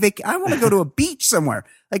that? Like, I want to go to a beach somewhere.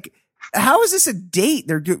 Like, how is this a date?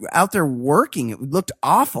 They're out there working. It looked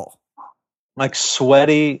awful. Like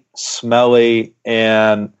sweaty, smelly,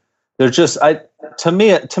 and they're just. To me,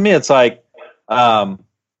 it's like,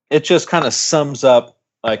 it just kind of sums up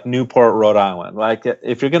like Newport, Rhode Island. Like,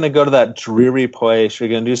 if you're going to go to that dreary place, you're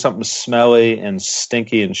going to do something smelly and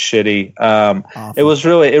stinky and shitty.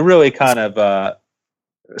 It really kind of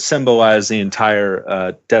symbolized the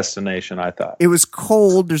entire destination, I thought. It was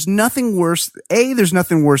cold. There's nothing worse. There's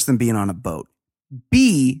nothing worse than being on a boat.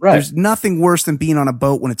 B, there's nothing worse than being on a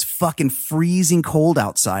boat when it's fucking freezing cold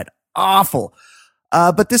outside. Awful.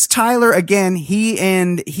 But this Tyler, again, he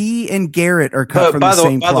and Garrett are cut from the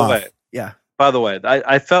same cloth. By the way, yeah. By the way,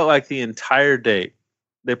 I felt like the entire date,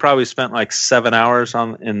 they probably spent like 7 hours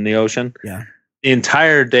in the ocean. Yeah. The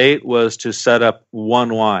entire date was to set up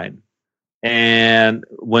one wine. And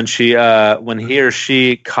when he or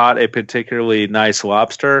she caught a particularly nice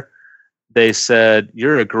lobster, they said,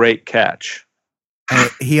 "You're a great catch."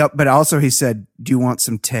 But also he said, "Do you want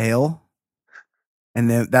some tail?" And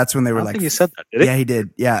then that's when they were like, he said that, did he? Yeah, he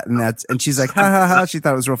did. Yeah. And she's like, ha ha ha. She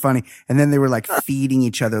thought it was real funny. And then they were like feeding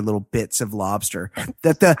each other little bits of lobster.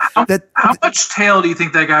 How much tail do you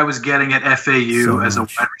think that guy was getting at FAU as a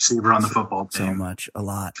wide receiver on the football team? So much, a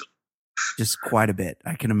lot, just quite a bit.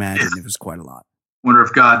 I can imagine it was quite a lot. Wonder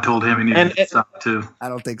if God told him he needed to stop too. I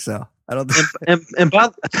don't think so. I don't think. And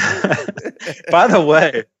by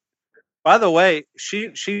the way,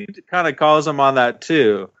 she kind of calls him on that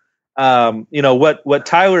too. What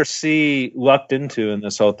Tyler C lucked into in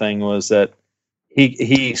this whole thing was that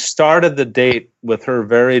he started the date with her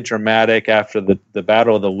very dramatic after the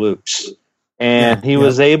Battle of the Loops, and he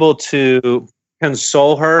was able to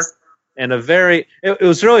console her in a very. It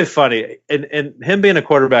was really funny, and him being a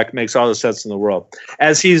quarterback makes all the sense in the world.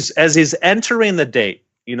 As he's entering the date,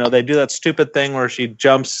 they do that stupid thing where she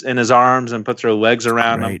jumps in his arms and puts her legs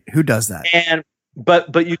around him. Who does that? And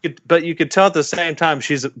But you could tell at the same time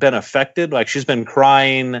she's been affected, like she's been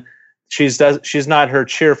crying. She's not her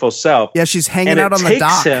cheerful self. Yeah, she's hanging out on the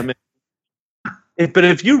dock. But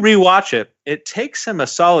if you rewatch it, it takes him a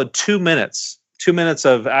solid 2 minutes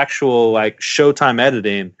of actual like Showtime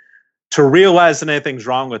editing to realize that anything's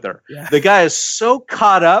wrong with her. Yeah. The guy is so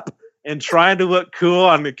caught up in trying to look cool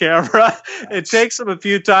on the camera. It takes him a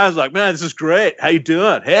few times, like, man, this is great. How you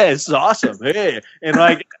doing? Hey, this is awesome. Hey, and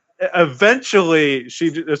like. Eventually,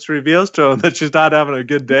 she just reveals to him that she's not having a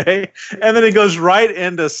good day. And then he goes right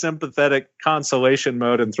into sympathetic consolation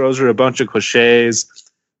mode and throws her a bunch of cliches,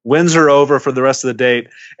 wins her over for the rest of the date.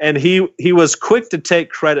 And he was quick to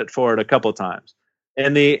take credit for it a couple times.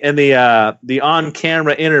 In the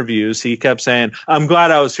on-camera interviews, he kept saying, "I'm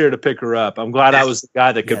glad I was here to pick her up. I'm glad I was the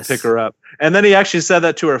guy that could pick her up." And then he actually said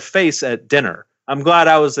that to her face at dinner. "I'm glad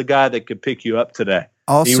I was the guy that could pick you up today."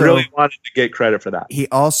 Also, he really wanted to get credit for that. He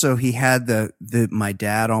had the my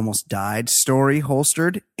dad almost died story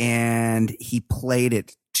holstered, and he played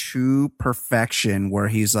it to perfection where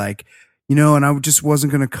he's like, and I just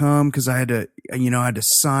wasn't going to come because I had to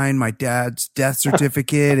sign my dad's death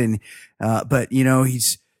certificate. And, but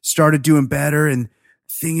he's started doing better. And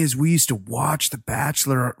thing is, we used to watch The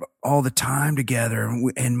Bachelor all the time together.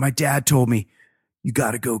 And my dad told me, "You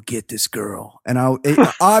got to go get this girl." And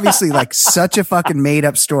obviously like such a fucking made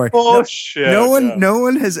up story. Bullshit. No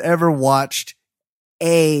one has ever watched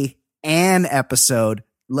an episode,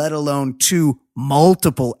 let alone 2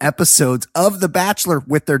 multiple episodes of The Bachelor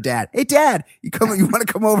with their dad. "Hey dad, you want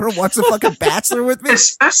to come over and watch The fucking Bachelor with me?"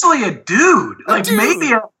 Especially a dude.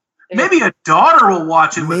 Maybe a daughter will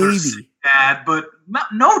watch it with her dad, but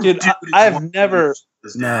no dude. I've never.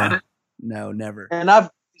 No, never. And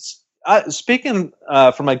speaking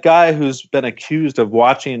from a guy who's been accused of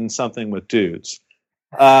watching something with dudes,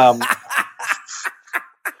 but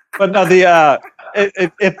no,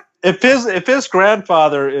 if his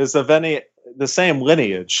grandfather is of the same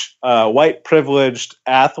lineage, white privileged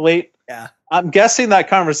athlete, I'm guessing that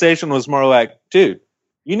conversation was more like, "Dude,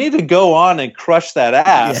 you need to go on and crush that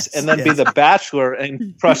ass, and then be the Bachelor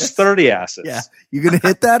and crush 30 asses." Yeah, you gonna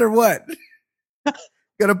hit that or what?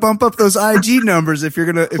 Gotta bump up those IG numbers if you're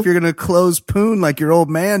gonna close Poon like your old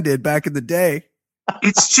man did back in the day.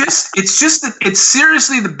 It's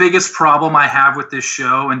seriously the biggest problem I have with this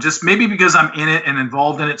show, and just maybe because I'm in it and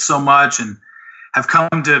involved in it so much and have come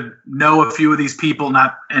to know a few of these people,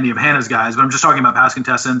 not any of Hannah's guys, but I'm just talking about past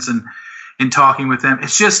contestants and in talking with them.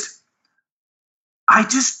 It's just, I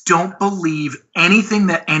just don't believe anything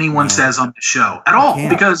that anyone says on the show at all,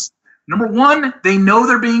 because number one, they know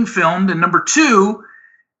they're being filmed, and number two,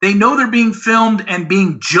 they know they're being filmed and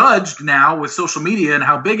being judged now with social media and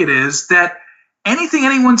how big it is, that anything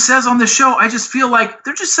anyone says on the show, I just feel like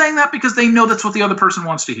they're just saying that because they know that's what the other person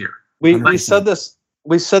wants to hear. We said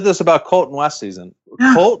this about Colton last season.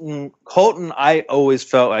 Yeah. Colton, I always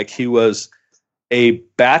felt like he was a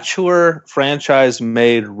Bachelor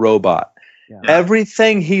franchise-made robot. Yeah.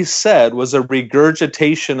 Everything he said was a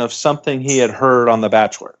regurgitation of something he had heard on The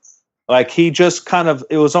Bachelor. Like he just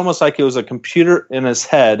it was almost like it was a computer in his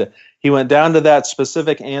head. He went down to that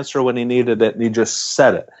specific answer when he needed it, and he just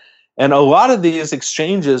said it. And a lot of these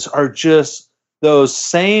exchanges are just those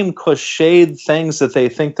same cliched things that they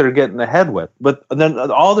think they're getting ahead with. But then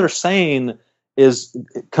all they're saying is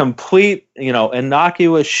complete,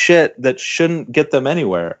 innocuous shit that shouldn't get them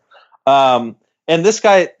anywhere. And this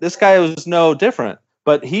guy was no different,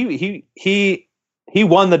 but he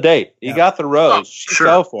won the date. He got the rose. She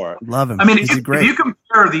fell for it. Love him. I mean, if you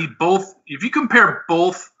compare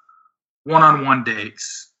both one-on-one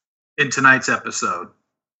dates in tonight's episode,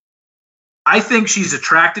 I think she's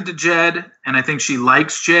attracted to Jed, and I think she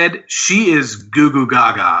likes Jed. She is goo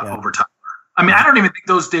gaga over Tyler. I mean, I don't even think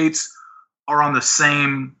those dates are on the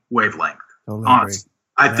same wavelength. Totally honestly,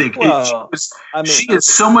 I think she is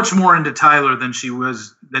so much more into Tyler than she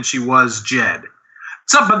was Jed.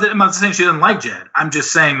 But I'm not saying she doesn't like Jed. I'm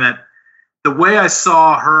just saying that the way I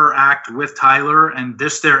saw her act with Tyler and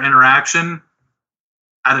their interaction,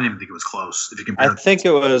 I didn't even think it was close. If you compare,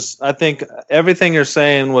 I think everything you're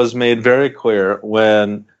saying was made very clear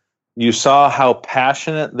when you saw how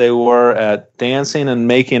passionate they were at dancing and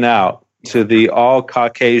making out to the all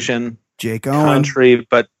Caucasian Jake Owen country,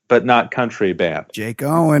 but not country band. Jake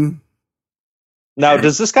Owen. Now,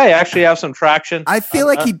 does this guy actually have some traction? I feel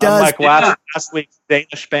like he does. Like last week's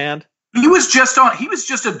Danish band. He was just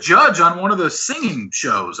a judge on one of the singing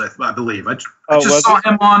shows, I believe. I just saw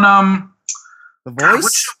him on The Voice.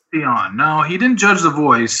 What show was he on? No, he didn't judge The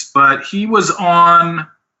Voice, but he was on.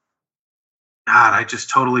 God, I just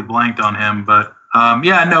totally blanked on him. But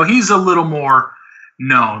he's a little more.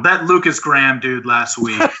 No, that Lucas Graham dude last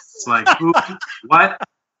week. It's like what?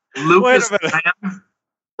 Lucas Graham.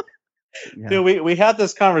 Yeah. Dude, we had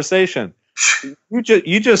this conversation.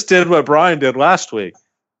 You just did what Brian did last week.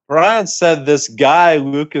 Brian said this guy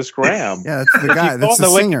Lucas Graham. Yeah, that's the guy. That's the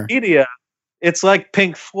singer. Wikipedia, it's like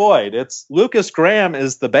Pink Floyd. It's Lucas Graham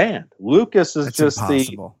is the band. Lucas is just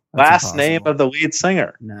the last name of the lead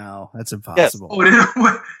singer. No, that's impossible. Yes.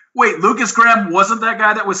 Wait, Lucas Graham wasn't that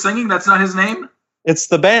guy that was singing? That's not his name? It's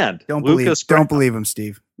the band. Don't believe him,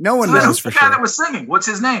 Steve. No one knows for sure. Who's the guy that was singing? What's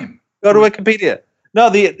his name? Go to Wikipedia. No,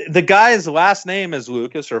 the guy's last name is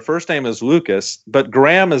Lucas, or first name is Lucas, but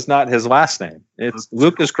Graham is not his last name. It's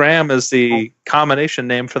Lucas Graham is the combination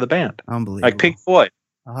name for the band. Unbelievable. Like Pink Floyd.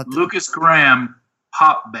 Lucas Graham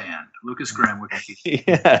pop band. Lucas Graham.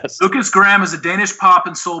 Yes. Lucas Graham is a Danish pop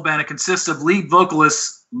and soul band. It consists of lead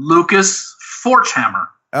vocalist Lucas Forchhammer.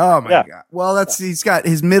 Oh my God. Well, he's got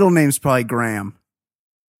his middle name's probably Graham.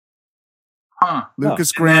 Huh.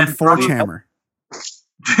 Lucas Graham Forchhammer.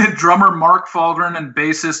 Drummer Mark Falgren and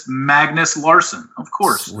bassist Magnus Larson. Of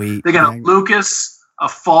course. Sweet. They got a Lucas, a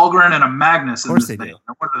Falgren, and a Magnus. Of course they do. No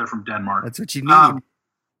wonder they're from Denmark. That's what you need.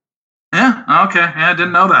 Yeah. Okay. Yeah, I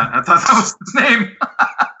didn't know that. I thought that was his name.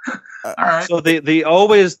 All right. So the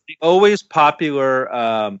always popular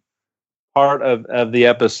part of the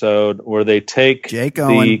episode where they take Jake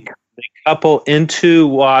Owen. the couple into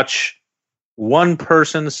watch one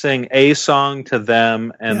person sing a song to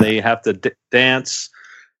them, and they have to dance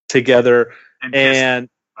together. And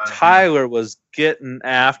Tyler was getting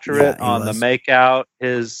after it on the makeout.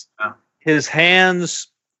 His hands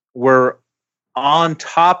were on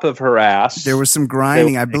top of her ass. There was some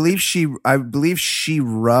grinding. I believe she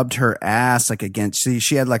rubbed her ass like against.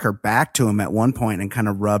 She had like her back to him at one point and kind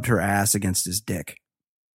of rubbed her ass against his dick.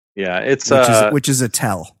 Yeah, which is a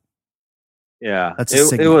tell. Yeah,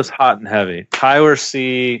 it was hot and heavy. Tyler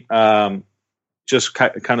C. Just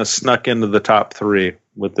kind of snuck into the top 3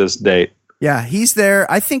 with this date. Yeah, he's there.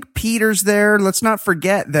 I think Peter's there. Let's not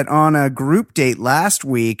forget that on a group date last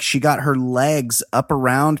week, she got her legs up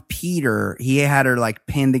around Peter. He had her like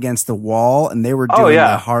pinned against the wall, and they were doing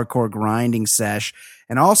the hardcore grinding sesh.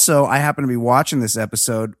 And also, I happen to be watching this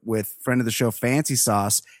episode with friend of the show, Fancy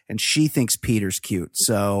Sauce, and she thinks Peter's cute.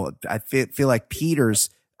 So I feel like Peter's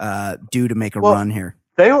due to make a run here.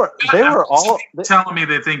 They were all telling me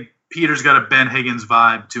they think Peter's got a Ben Higgins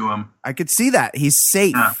vibe to him. I could see that. He's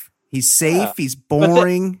safe. Yeah. He's safe. Yeah. He's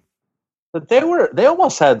boring. But they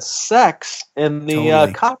almost had sex in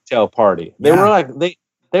the cocktail party. They were like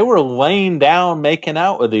they were laying down, making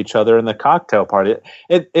out with each other in the cocktail party.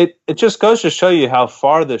 It just goes to show you how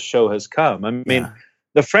far this show has come. I mean,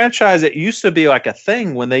 the franchise, it used to be like a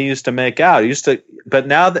thing when they used to make out. But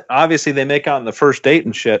now that obviously they make out in the first date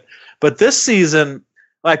and shit. But this season,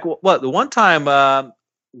 like the one time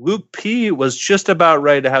Luke P was just about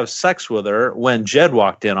ready to have sex with her when Jed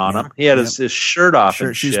walked in on him. He had his shirt off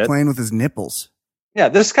and shit. She was playing with his nipples. Yeah,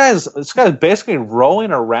 this guy's basically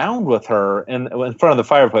rolling around with her in front of the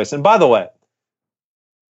fireplace. And by the way,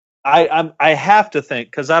 I have to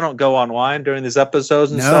think, because I don't go online during these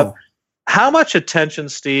episodes and stuff. How much attention,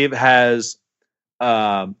 Steve, has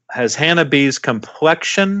Hannah B's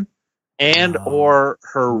complexion and or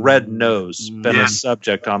her red nose been a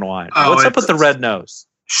subject online? What's up with the red nose?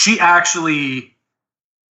 She actually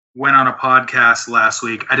went on a podcast last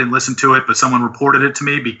week. I didn't listen to it, but someone reported it to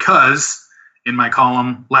me because in my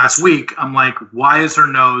column last week, I'm like, why is her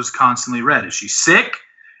nose constantly red? Is she sick?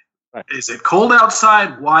 Right. Is it cold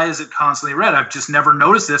outside? Why is it constantly red? I've just never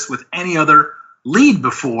noticed this with any other lead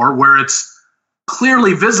before where it's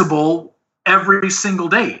clearly visible every single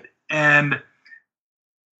date. And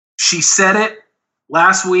she said it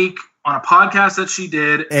last week on a podcast that she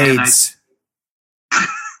did. AIDS.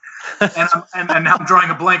 And now I'm drawing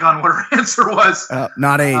a blank on what her answer was.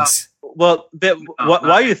 Not AIDS. While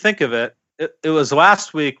you think of it, it was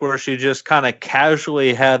last week where she just kind of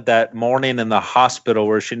casually had that morning in the hospital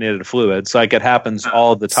where she needed fluids. Like it happens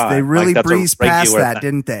all the time. They really like breezed past that, thing.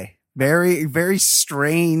 didn't they? Very, very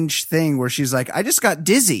strange thing where she's like, I just got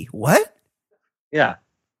dizzy. What? Yeah.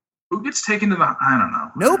 Who gets taken to the, I don't know.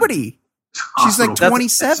 Nobody. She's like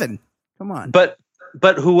 27. Come on.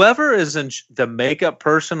 But whoever is in the makeup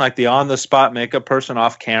person, like the on-the-spot makeup person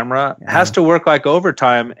off camera, has to work like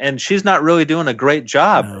overtime, and she's not really doing a great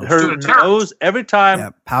job. No. Her nose, every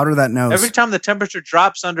time, powder that nose. Every time the temperature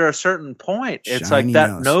drops under a certain point, it's Shiny like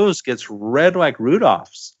that nose gets red like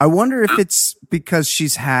Rudolph's. I wonder if it's because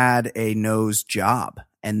she's had a nose job,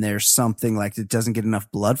 and there's something like it doesn't get enough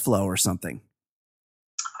blood flow or something.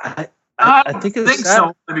 I think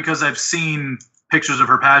so, because I've seen pictures of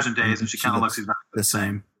her pageant days, and she kind of looks exactly the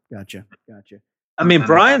same. Gotcha. I mean,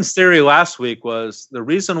 Brian's theory last week was the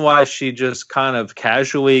reason why she just kind of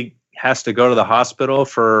casually has to go to the hospital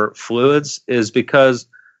for fluids is because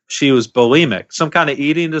she was bulimic, some kind of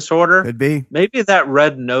eating disorder. Could be. Maybe that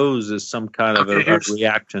red nose is some kind of a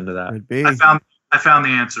reaction to that. Could be. I found the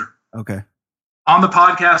answer. Okay. On the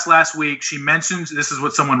podcast last week, she mentioned, this is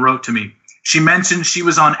what someone wrote to me. She mentioned she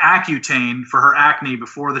was on Accutane for her acne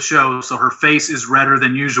before the show, so her face is redder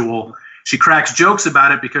than usual. She cracks jokes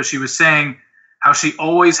about it because she was saying how she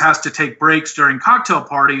always has to take breaks during cocktail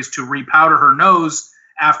parties to repowder her nose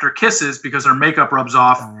after kisses because her makeup rubs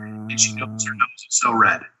off, and she knows her nose is so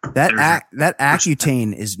red. That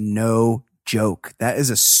Accutane is no joke. That is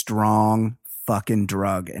a strong fucking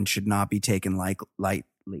drug and should not be taken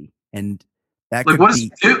lightly. And that could what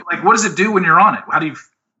does it do when you're on it? How do you?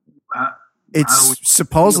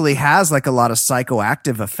 Supposedly has like a lot of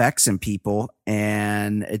psychoactive effects in people,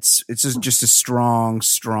 and it's just a strong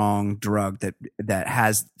drug that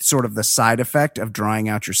has sort of the side effect of drying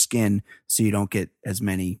out your skin so you don't get as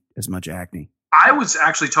much acne. I was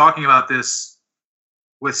actually talking about this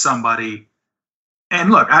with somebody,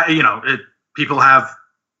 and look, people have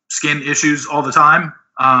skin issues all the time.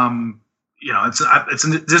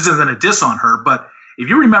 This isn't a diss on her, but if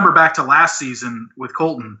you remember back to last season with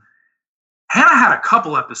Colton, Hannah had a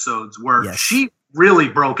couple episodes where she really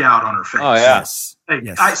broke out on her face. Oh, yes.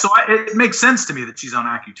 It makes sense to me that she's on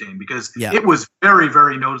Accutane because it was very,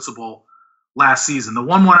 very noticeable last season. The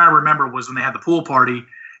one I remember was when they had the pool party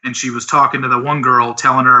and she was talking to the one girl,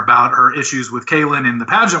 telling her about her issues with Kaylin in the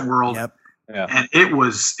pageant world. Yep. Yeah. And it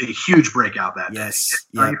was a huge breakout that day.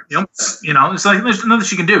 Yep. It's like there's nothing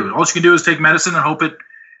she can do. All she can do is take medicine and hope it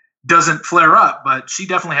doesn't flare up, but she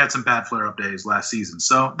definitely had some bad flare up days last season.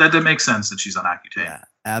 So that makes sense that she's on Accutane. Yeah,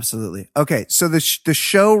 absolutely. Okay. So the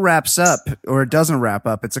show wraps up, or it doesn't wrap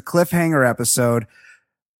up. It's a cliffhanger episode.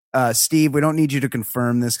 Steve, we don't need you to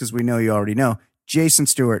confirm this because we know you already know. Jason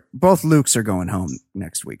Stewart, both Lukes are going home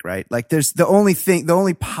next week, right? Like there's the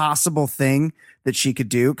only possible thing that she could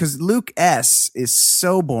do, because Luke S is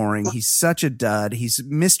so boring. He's such a dud. He's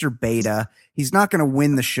Mr. Beta. He's not going to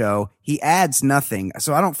win the show. He adds nothing.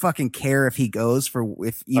 So I don't fucking care if he goes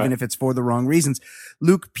if it's for the wrong reasons.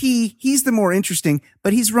 Luke P, he's the more interesting,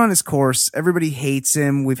 but he's run his course. Everybody hates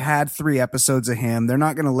him. We've had 3 episodes of him. They're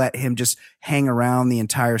not going to let him just hang around the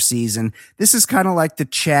entire season. This is kind of like the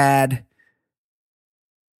Chad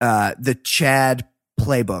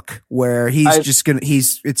playbook where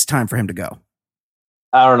it's time for him to go.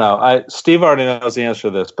 I don't know. Steve already knows the answer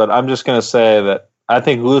to this, but I'm just going to say that I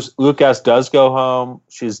think Lucas does go home.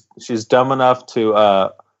 She's dumb enough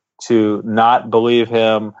to not believe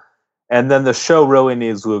him, and then the show really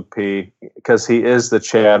needs Luke P because he is the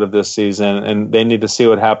Chad of this season, and they need to see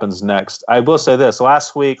what happens next. I will say this: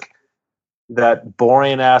 last week, that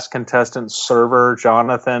boring ass contestant server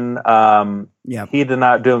Jonathan, he did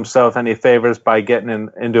not do himself any favors by getting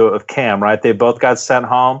into it with Cam. Right? They both got sent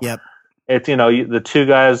home. Yep. It's, the 2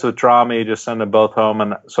 guys with drama, you just send them both home.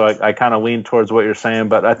 And so I kind of lean towards what you're saying,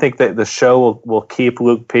 but I think that the show will keep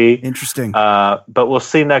Luke P. Interesting. But we'll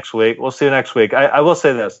see next week. I will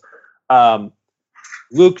say this.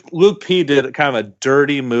 Luke P did kind of a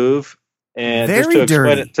dirty move, and Very just to explain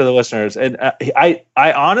dirty. it to the listeners. And I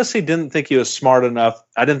honestly didn't think he was smart enough.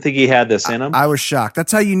 I didn't think he had this in him. I was shocked.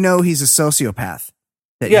 That's how you know he's a sociopath.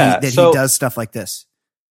 he does stuff like this.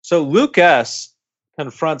 So Luke S.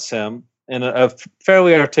 confronts him in a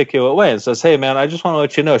fairly articulate way and says, "Hey, man, I just want to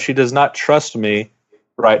let you know she does not trust me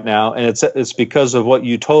right now, and it's because of what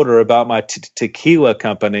you told her about my tequila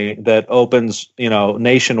company that opens,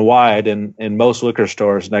 nationwide in most liquor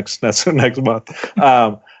stores next month.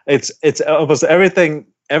 It's almost everything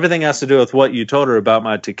has to do with what you told her about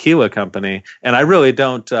my tequila company, and I really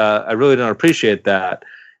don't appreciate that.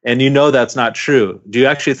 And that's not true. Do you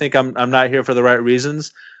actually think I'm not here for the right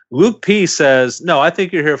reasons?" Luke P says, "No, I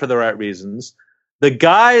think you're here for the right reasons." The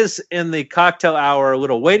guys in the cocktail hour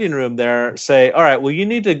little waiting room there say, "All right, well, you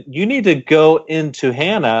need to go into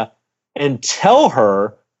Hannah and tell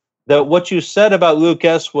her that what you said about Luke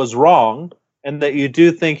S was wrong and that you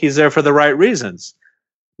do think he's there for the right reasons."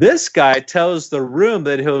 This guy tells the room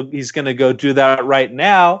that he's going to go do that right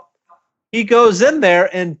now. He goes in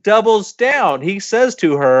there and doubles down. He says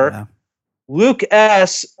to her, Luke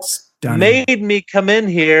S made me come in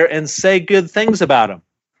here and say good things about him.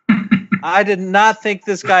 I did not think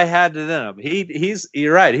this guy had it in him.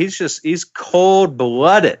 You're right. He's cold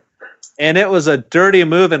blooded, and it was a dirty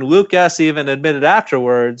move. And Luke S even admitted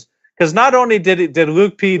afterwards, because not only did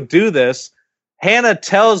Luke P do this, Hannah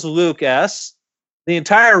tells Luke S. The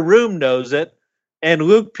entire room knows it, and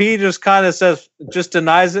Luke P just kind of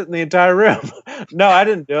denies it in the entire room. No, I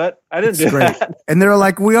didn't do it. I didn't do that. And they're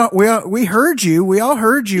like, we heard you. We all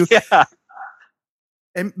heard you. Yeah.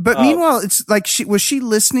 But meanwhile, it's like was she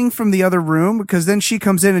listening from the other room? Because then she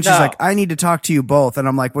comes in and she's like, "I need to talk to you both." And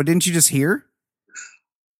I'm like, "Well, didn't you just hear?"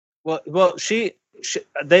 Well,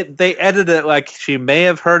 they edited it like she may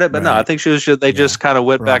have heard it, but no, I think they just kind of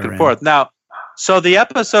went back and forth. Now, so the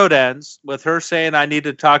episode ends with her saying, "I need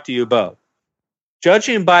to talk to you both."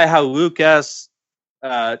 Judging by how Luke S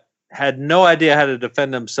had no idea how to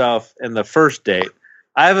defend himself in the first date,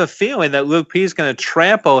 I have a feeling that Luke P is going to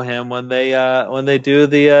trample him when they do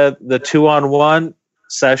the 2-on-1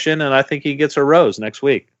 session, and I think he gets a rose next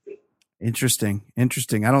week. Interesting.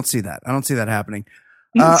 I don't see that happening.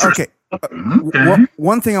 Okay.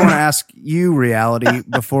 One thing I want to ask you, Reality,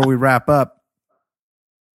 before we wrap up.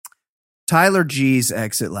 Tyler G's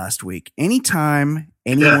exit last week. Anytime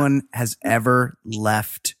anyone has ever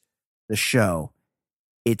left the show,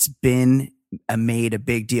 it's been made a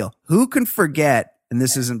big deal. Who can forget? And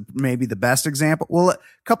this isn't maybe the best example. Well, a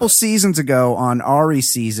couple seasons ago on Ari's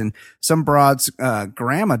season, some broad's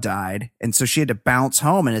grandma died. And so she had to bounce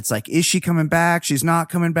home. And it's like, is she coming back? She's not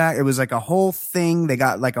coming back. It was like a whole thing. They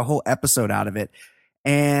got like a whole episode out of it.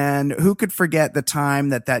 And who could forget the time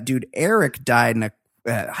that dude Eric died in a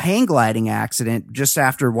hang gliding accident just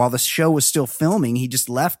while the show was still filming. He just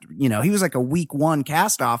left, he was like a week 1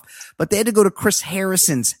 cast off, but they had to go to Chris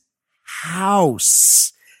Harrison's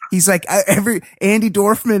house. He's like, Andy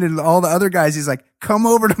Dorfman and all the other guys, he's like, "Come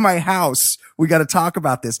over to my house. We got to talk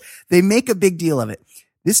about this." They make a big deal of it.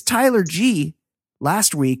 This Tyler G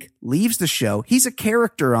last week leaves the show. He's a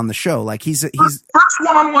character on the show. Like he's first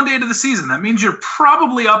one-on-one date of the season. That means you're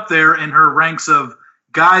probably up there in her ranks of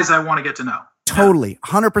guys I want to get to know. Totally.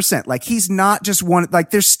 100%. Like he's not just one, like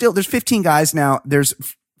there's 15 guys now. There's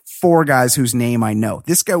 4 guys whose name I know.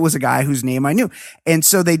 This guy was a guy whose name I knew. And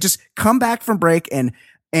so they just come back from break and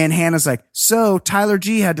Hannah's like, "So Tyler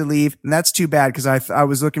G had to leave, and that's too bad because I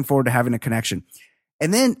was looking forward to having a connection."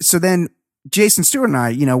 And then Jason Stewart and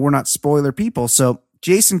I, we're not spoiler people, so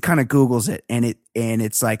Jason kind of Googles it, and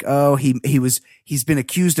it's like, oh, he's been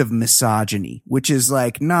accused of misogyny, which is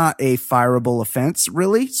like not a fireable offense,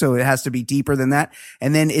 really. So it has to be deeper than that.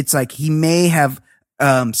 And then it's like he may have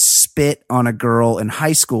spit on a girl in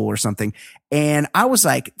high school or something. And I was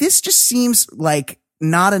like, this just seems like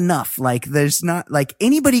not enough. Like there's not like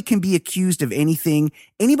anybody can be accused of anything.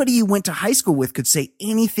 Anybody you went to high school with could say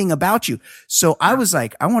anything about you. So I was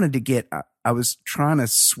like, I was trying to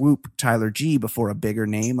swoop Tyler G before a bigger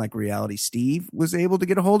name like Reality Steve was able to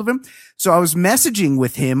get a hold of him. So I was messaging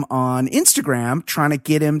with him on Instagram, trying to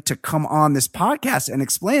get him to come on this podcast and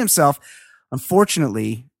explain himself.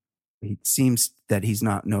 Unfortunately, it seems that he's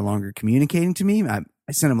no longer communicating to me.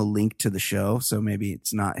 I sent him a link to the show, so maybe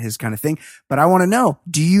it's not his kind of thing. But I want to know,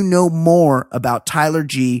 do you know more about Tyler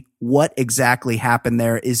G? What exactly happened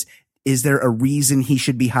there? Is there a reason he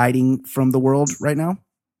should be hiding from the world right now?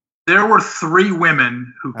 There were 3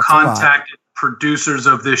 women who contacted producers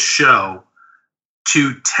of this show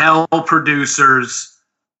to tell producers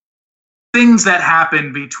things that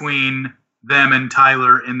happened between them and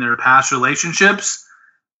Tyler in their past relationships.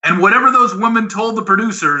 And whatever those women told the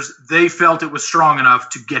producers, they felt it was strong enough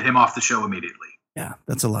to get him off the show immediately. Yeah,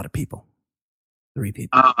 that's a lot of people. 3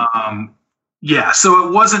 people. Yeah, so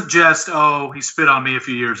it wasn't just, he spit on me a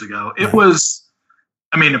few years ago. It was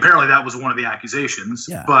I mean, apparently that was one of the accusations,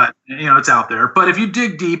 but it's out there. But if you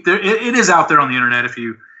dig deep, it is out there on the internet if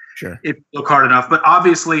you look hard enough. But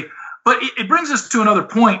obviously, it brings us to another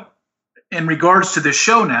point in regards to this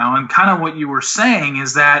show now, and kind of what you were saying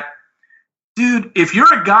is that, dude, if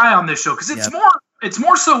you're a guy on this show, because it's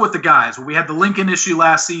more so with the guys. We had the Lincoln issue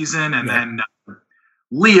last season, and then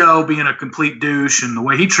Leo being a complete douche and the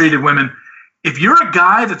way he treated women. If you're a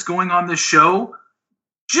guy that's going on this show,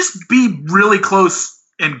 just be really close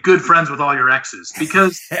and good friends with all your exes,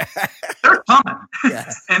 because they're coming.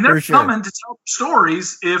 And they're coming to tell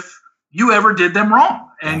stories if you ever did them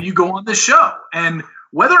wrong and you go on this show. And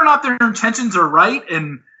whether or not their intentions are right,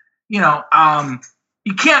 and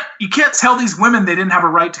you can't tell these women they didn't have a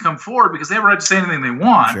right to come forward because they have a right to say anything they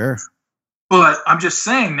want. Sure. But I'm just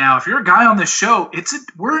saying now, if you're a guy on this show,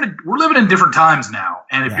 we're living in different times now.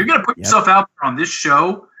 And if you're going to put yourself out there on this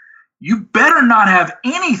show, you better not have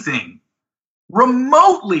anything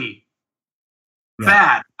remotely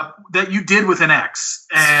bad that you did with an ex.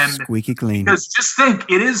 And squeaky clean. Because just think,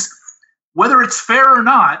 it is, whether it's fair or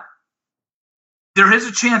not, there is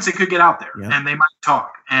a chance it could get out there and they might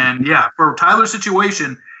talk. And for Tyler's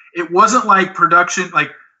situation, it wasn't like production,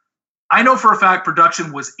 like I know for a fact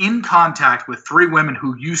production was in contact with 3 women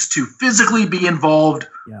who used to physically be involved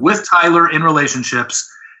with Tyler in relationships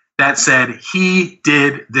that said he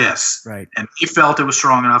did this. Right. And he felt it was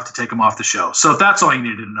strong enough to him off the show. So that's all you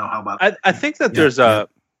needed to know. How about that? I think that there's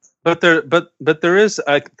but there is,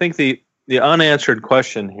 I think the unanswered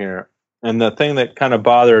question here, and the thing that kind of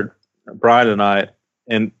bothered Brian and I,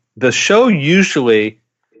 and the show usually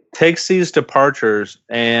takes these departures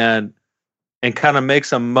and kind of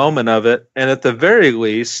makes a moment of it. And at the very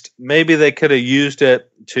least, maybe they could have used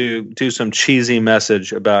it to do some cheesy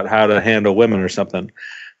message about how to handle women or something.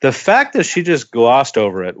 The fact that she just glossed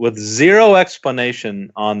over it with zero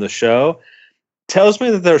explanation on the show tells me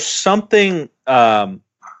that there's something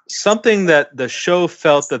that the show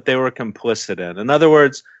felt that they were complicit in. In other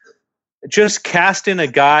words, just casting a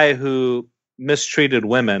guy who mistreated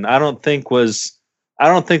women, I don't think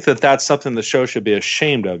that that's something the show should be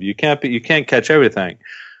ashamed of. You can't catch everything.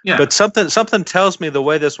 Yeah. But something tells me the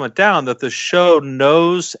way this went down that the show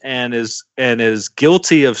knows and is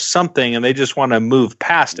guilty of something, and they just want to move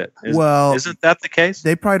past it. Isn't that the case?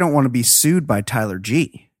 They probably don't want to be sued by Tyler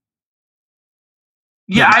G.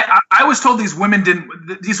 Yeah, I was told these women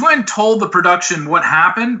told the production what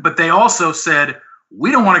happened, but they also said, we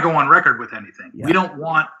don't want to go on record with anything. Yeah. We don't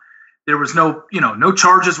want, there was no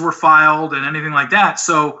charges were filed and anything like that.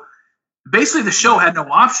 So basically the show had no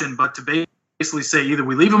option but to basically say either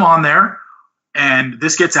we leave them on there and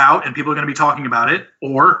this gets out and people are going to be talking about it,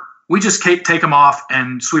 or we just take them off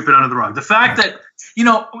and sweep it under the rug. The fact that,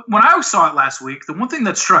 when I saw it last week, the one thing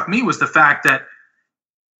that struck me was the fact that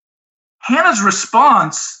Hannah's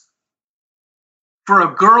response for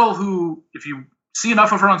a girl who, if you see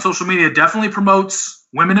enough of her on social media, definitely promotes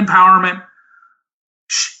women empowerment.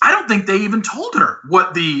 I don't think they even told her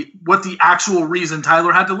what the actual reason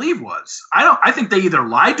Tyler had to leave was. I think they either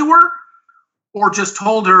lied to her or just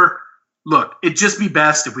told her, look, it'd just be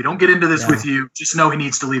best if we don't get into this with you. Just know he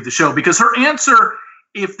needs to leave the show. Because her answer,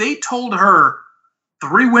 if they told her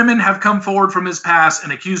 3 women have come forward from his past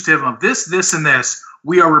and accused him of this, this, and this,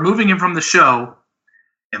 we are removing him from the show,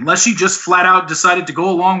 unless she just flat out decided to go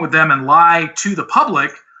along with them and lie to the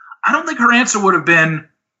public, I don't think her answer would have been,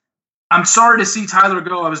 I'm sorry to see Tyler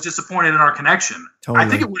go. I was disappointed in our connection. Totally. I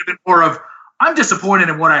think it would have been more of, I'm disappointed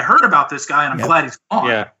in what I heard about this guy, and I'm glad he's gone.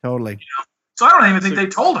 Yeah, totally. So I don't even think they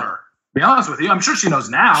told her, to be honest with you. I'm sure she knows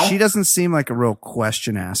now. She doesn't seem like a real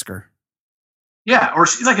question asker. Yeah, or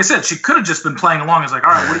like I said, she could have just been playing along. It's like,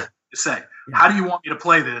 all right, what do you say? Yeah. How do you want me to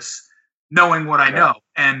play this, knowing what I know?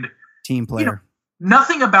 And team player.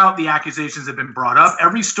 Nothing about the accusations have been brought up.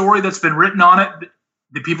 Every story that's been written on it,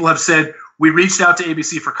 the people have said, we reached out to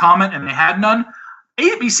ABC for comment, and they had none.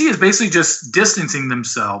 ABC is basically just distancing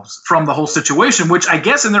themselves from the whole situation, which I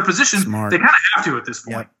guess in their position, they kind of have to at this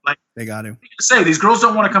point. Yep. Like they got to say these girls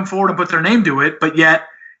don't want to come forward and put their name to it, but yet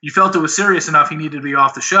you felt it was serious enough he needed to be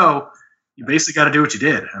off the show. You basically got to do what you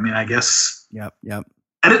did. I mean, I guess. Yep.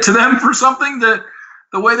 Credit to them for something that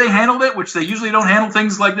the way they handled it, which they usually don't handle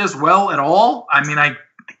things like this well at all. I mean, I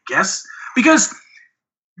guess because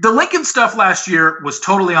the Lincoln stuff last year was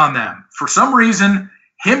totally on them. For some reason,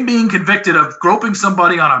 him being convicted of groping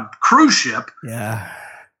somebody on a cruise ship,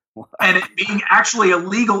 and it being actually a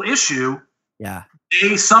legal issue,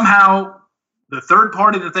 they somehow, the third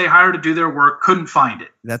party that they hired to do their work couldn't find it.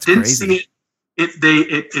 Didn't crazy. See it.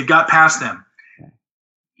 It got past them.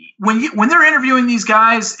 When they're interviewing these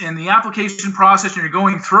guys in the application process and you're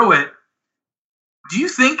going through it, do you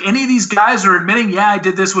think any of these guys are admitting, yeah, I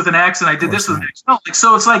did this with an X and I did this with an X? No,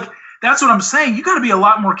 so it's like, that's what I'm saying. You got to be a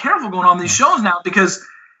lot more careful going on these shows now, because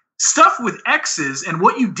stuff with X's and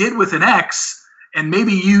what you did with an X, and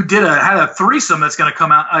maybe you had a threesome that's going to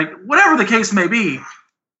come out, like whatever the case may be,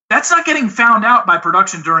 that's not getting found out by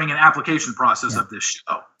production during an application process of this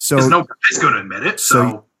show. So because nobody's going to admit it.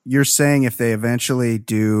 So you're saying if they eventually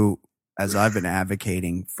do, as I've been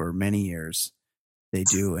advocating for many years, they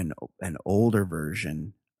do an older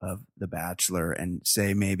version of The Bachelor, and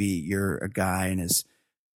say maybe you're a guy in his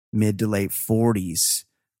mid to late 40s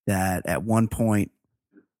that at one point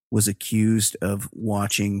was accused of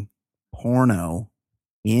watching porno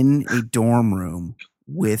in a dorm room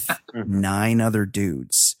with 9 other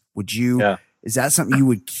dudes. Would you, is that something you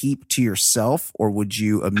would keep to yourself, or would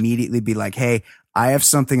you immediately be like, hey, I have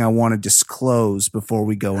something I want to disclose before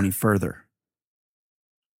we go any further?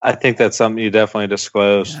 I think that's something you definitely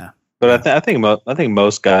disclose. Yeah. But I think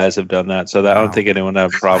most guys have done that, so I don't think anyone would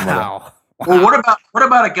have a problem with it. Wow. Well, what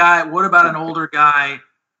about a guy? What about an older guy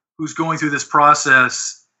who's going through this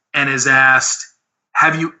process and is asked,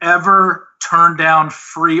 "Have you ever turned down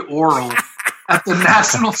free oral at the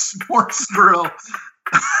National Sports Grill?"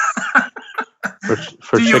 for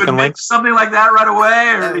do you chicken admit wings? Something like that right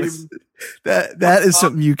away, or that is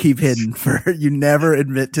something you keep hidden for. You never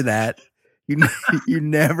admit to that. You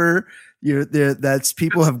never. That's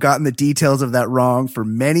people have gotten the details of that wrong for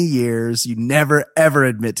many years. You never ever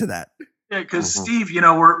admit to that. Yeah, because Steve,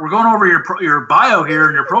 we're going over your bio here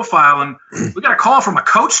and your profile, and we got a call from a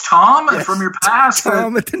coach, Tom, from your past.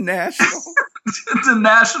 Tom at the National. The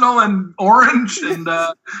National and Orange, and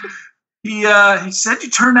he said you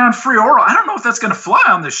turned down free oral. I don't know if that's going to fly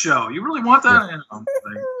on this show. You really want that?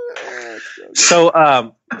 So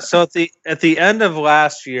at the end of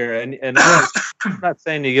last year, and I'm not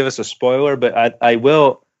saying you give us a spoiler, but I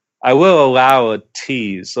will allow a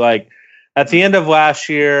tease. Like at the end of last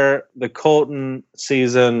year, the Colton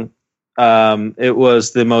season, it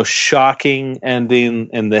was the most shocking ending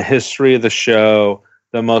in the history of the show,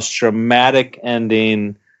 the most dramatic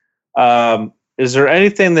ending. Is there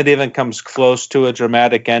anything that even comes close to a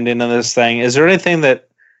dramatic ending in this thing? Is there anything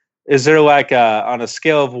is there like on a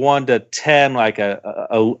scale of 1 to 10, like an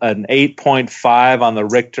 8.5 on the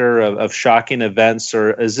Richter of shocking events,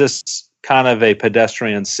 or is this kind of a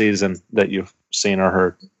pedestrian season that you've seen or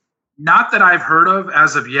heard? Not that I've heard of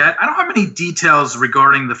as of yet. I don't have any details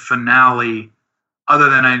regarding the finale, other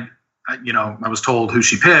than I was told who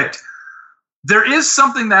she picked. There is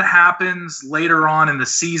something that happens later on in the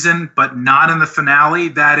season, but not in the finale.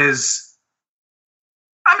 That is,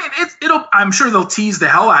 I'm sure they'll tease the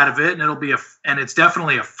hell out of it, and it's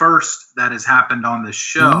definitely a first that has happened on this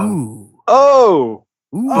show. Ooh.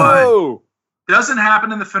 But doesn't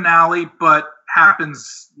happen in the finale, but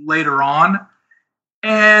happens later on,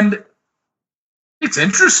 and it's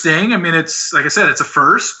interesting. It's like I said, it's a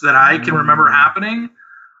first that I can remember happening.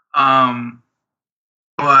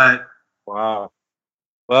 But wow.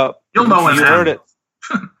 Well, you'll know when you heard it.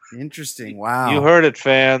 Interesting. Wow. You heard it,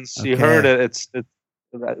 fans. Okay. You heard it. It's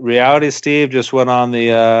Reality Steve just went on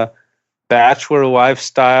the Bachelor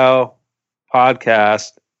Lifestyle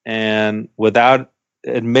podcast, and without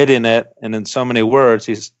admitting it, and in so many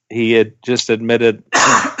words, he had just admitted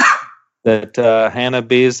that Hannah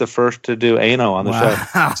B is the first to do anal on the show.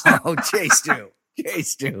 Oh, Chase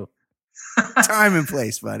do. Time and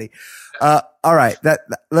place, buddy. All right,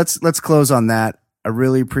 let's close on that. I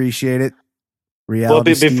really appreciate it.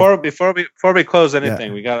 Reality. Well, before we close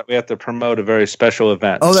anything, we have to promote a very special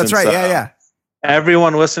event. Oh, that's right. Yeah.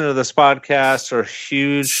 Everyone listening to this podcast are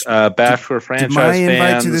huge Bachelor franchise fans. Did my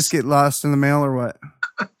invite fans. to this get lost in the mail or what?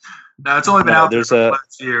 No, it's only been out there for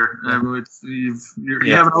last year. You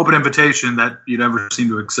have an open invitation that you never seem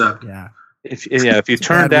to accept. Yeah. If you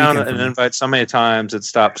turn down an invite so many times, it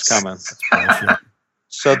stops coming.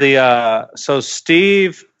 So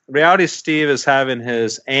Steve, Reality Steve, is having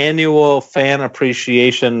his annual fan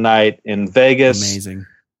appreciation night in Vegas. Amazing.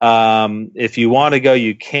 If you want to go,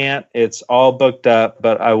 you can't. It's all booked up.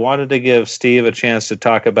 But I wanted to give Steve a chance to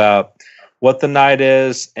talk about what the night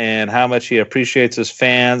is and how much he appreciates his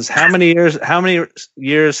fans. How many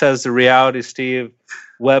years has the Reality Steve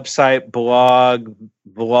website, blog,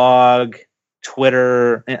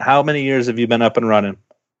 Twitter? How many years have you been up and running?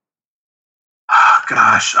 Oh,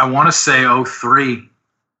 gosh, I want to say 03.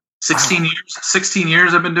 16 years. 16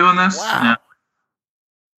 years I've been doing this. Wow.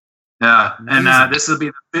 Yeah. And this will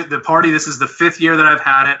be the party. This is the 5th year that I've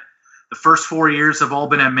had it. The first 4 years have all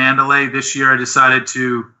been at Mandalay. This year I decided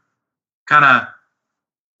to kind of,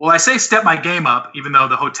 I say step my game up, even though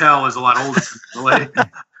the hotel is a lot older than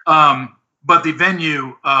Mandalay. but the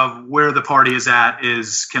venue of where the party is at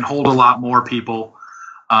can hold a lot more people.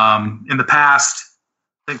 In the past,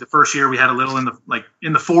 I think the first year we had a little in the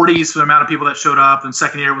 40s for the amount of people that showed up, and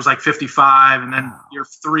second year it was like 55, and then year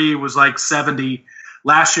 3 was like 70.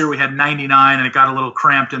 Last year we had 99, and it got a little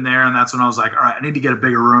cramped in there, and that's when I was like, all right, I need to get a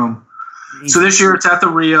bigger room. So this year it's at the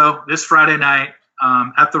Rio, this Friday night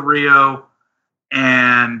at the Rio,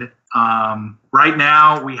 and right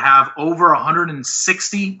now we have over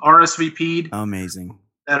 160 RSVP'd. Amazing.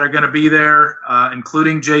 That are going to be there,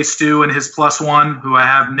 including Jay Stu and his +1, who I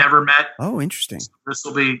have never met. Oh, interesting. So this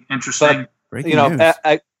will be interesting. But,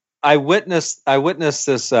 news. I witnessed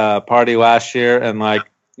this party last year, and like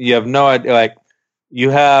you have no idea. Like you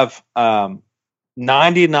have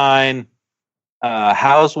 99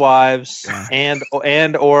 housewives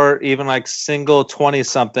and or even like single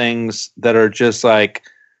 20-somethings that are just like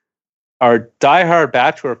are diehard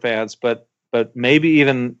Bachelor fans, but maybe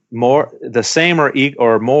even more the same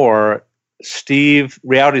or more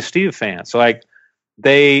reality Steve fans. So like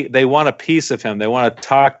they want a piece of him. They want to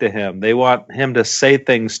talk to him. They want him to say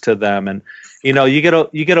things to them. And you get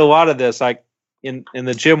a lot of this like in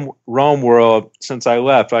the Jim Rome world since I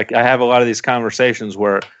left. Like I have a lot of these conversations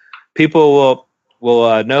where people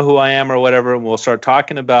will know who I am or whatever, and we'll start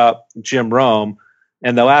talking about Jim Rome,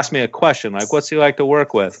 and they'll ask me a question like, "What's he like to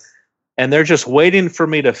work with?" And they're just waiting for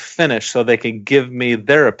me to finish so they can give me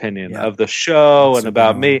their opinion of the show and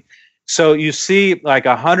about me. So you see like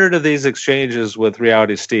 100 of these exchanges with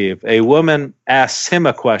Reality Steve. A woman asks him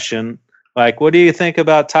a question like, "What do you think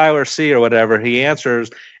about Tyler C?" or whatever. He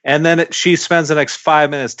answers, and then she spends the next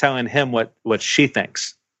 5 minutes telling him what she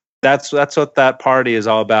thinks. That's what that party is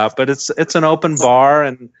all about. But it's an open bar,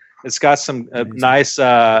 and it's got some nice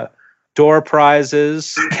door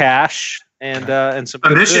prizes, cash. And some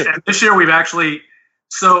good this year we've actually,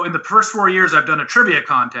 so in the first 4 years I've done a trivia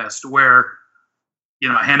contest where,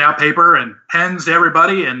 I hand out paper and pens to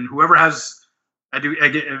everybody, and whoever has, I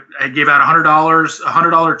gave out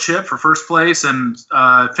 $100 chip for first place and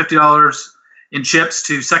 $50 in chips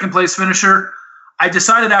to second place finisher. I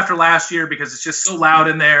decided after last year, because it's just so loud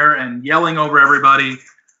in there and yelling over everybody,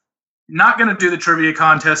 not going to do the trivia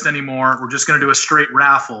contest anymore. We're just going to do a straight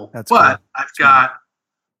raffle. That's cool.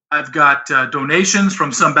 I've got donations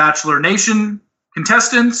from some Bachelor Nation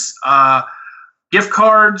contestants, gift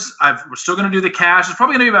cards. We're still going to do the cash. It's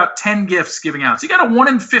probably going to be about 10 gifts giving out. So you got a 1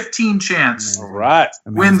 in 15 chance to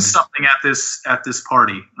win something at this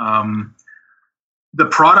party. The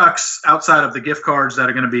products outside of the gift cards that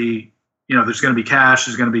are going to be, there's going to be cash.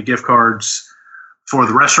 There's going to be gift cards for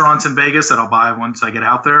the restaurants in Vegas that I'll buy once I get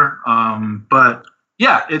out there. But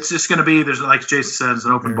yeah, it's just going to be, there's, like Jason said, it's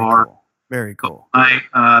an open bar. Cool. Very cool.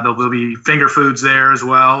 There'll be finger foods there as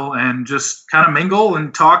well, and just kind of mingle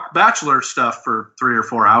and talk Bachelor stuff for 3 or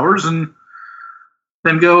 4 hours, and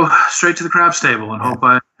then go straight to the craps table and hope.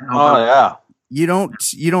 You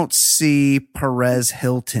don't see Perez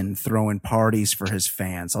Hilton throwing parties for his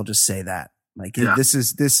fans. I'll just say that. Like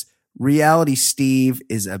this Reality Steve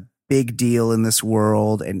is a big deal in this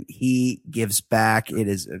world, and he gives back. It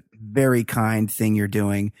is a very kind thing you're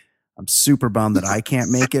doing. I'm super bummed that I can't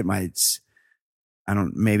make it. Maybe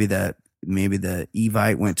the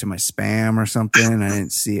Evite went to my spam or something. I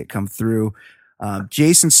didn't see it come through.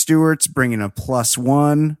 Jason Stewart's bringing a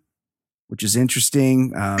 +1, which is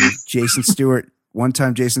interesting. Jason Stewart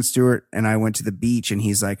and I went to the beach, and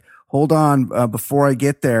he's like, "Hold on, before I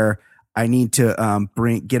get there, I need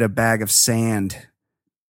to get a bag of sand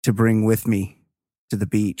to bring with me to the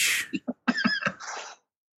beach."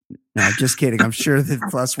 No, just kidding. I'm sure the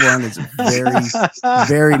 +1 is very,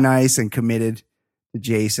 very nice and committed to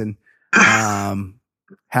Jason.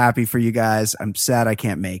 Happy for you guys. I'm sad I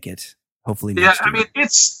can't make it. Hopefully next year.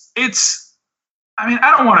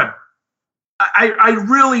 I don't want to. I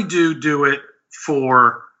really do it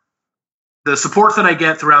for the support that I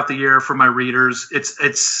get throughout the year from my readers.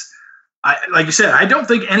 Like you said, I don't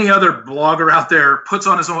think any other blogger out there puts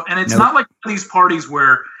on his own, and it's not like these parties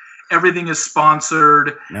where everything is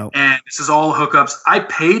sponsored and this is all hookups. I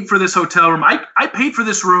paid for this hotel room. I paid for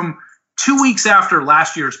this room 2 weeks after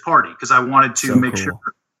last year's party because I wanted to make sure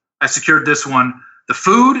I secured this one. The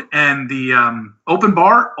food and the open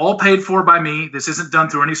bar, all paid for by me. This isn't done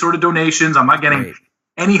through any sort of donations. I'm not getting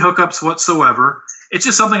any hookups whatsoever. It's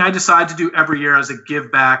just something I decide to do every year as a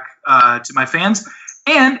give back to my fans.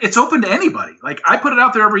 And it's open to anybody. Like I put it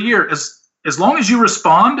out there every year. As long as you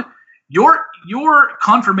respond, your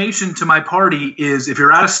confirmation to my party is if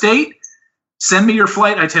you're out of state, send me your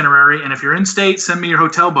flight itinerary, and if you're in state, send me your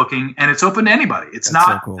hotel booking, and it's open to anybody. It's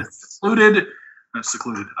not secluded.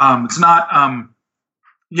 It's not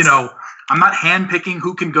I'm not handpicking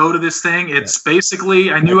who can go to this thing. It's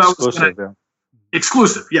basically, I knew exclusive, I was going to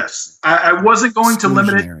exclusive. Yes. I wasn't going to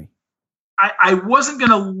limit it. I wasn't going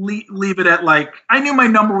to leave it at I knew my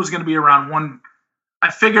number was going to be around I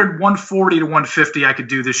figured 140 to 150 I could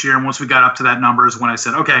do this year. And once we got up to that number is when I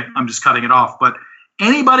said, okay, I'm just cutting it off. But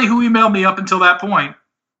anybody who emailed me up until that point,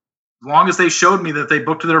 as long as they showed me that they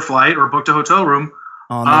booked their flight or booked a hotel room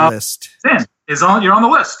on the list, you're on the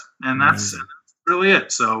list. And that's really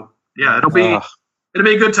it. So yeah, it'll be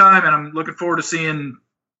a good time. And I'm looking forward to seeing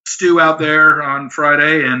Stu out there on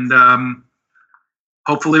Friday. And,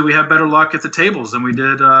 hopefully we have better luck at the tables than we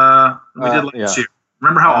did last year.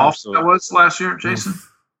 Remember how awful that was last year, Jason?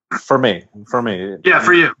 For me. Yeah,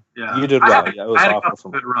 for you. Yeah, you did well. I had a couple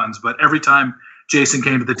of good runs, but every time Jason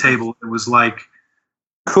came to the table, it was like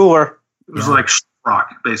cooler. It was like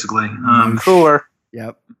rock, basically. Cooler.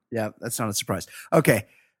 Yep. That's not a surprise. Okay,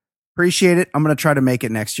 appreciate it. I'm going to try to make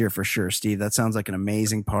it next year for sure, Steve. That sounds like an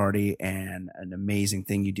amazing party and an amazing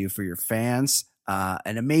thing you do for your fans.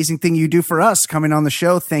 An amazing thing you do for us coming on the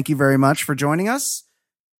show. Thank you very much for joining us.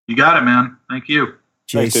 You got it, man. Thank you.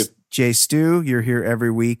 Jay Stu, you're here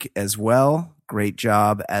every week as well. Great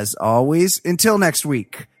job as always. Until next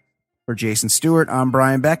week, for Jason Stewart, I'm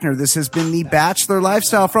Brian Beckner. This has been the Bachelor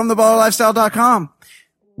Lifestyle from theballerlifestyle.com.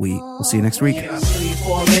 We will see you next week.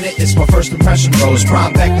 For a minute, it's my first impression rose.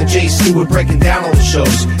 Prime Beckner, Jay Stewart breaking down all the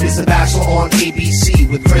shows. It's The Bachelor on ABC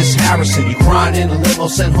with Chris Harrison. You crying in a limo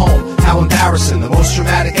sent home. How embarrassing, the most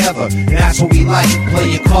dramatic ever. And that's what we like.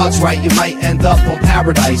 Play your cards right, you might end up on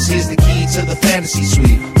Paradise. Here's the key to the fantasy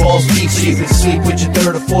suite. Balls deep so you can sleep with your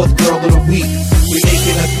third or fourth girl of the week. We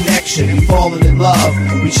making a connection, we falling in love.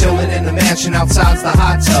 We chilling in the mansion outside's the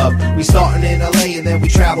hot tub. We starting in LA and then we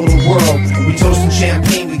travel the world. We toasting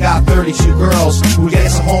champagne, we got 32 girls. Who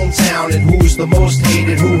gets a hometown and who's the most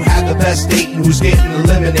hated? Who had the best date and who's getting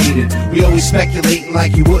eliminated? We always speculating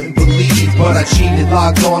like you wouldn't believe, but I cheated,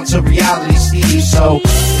 logged on to reality Steve. So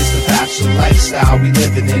it's the Bachelor lifestyle we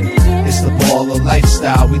living in. It's the baller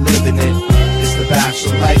lifestyle we living in. It's the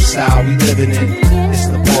Bachelor lifestyle we living in. It's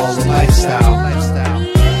the baller lifestyle.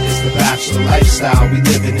 It's the Bachelor lifestyle we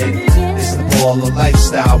living in. It's the baller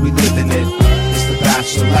lifestyle we living in. It's the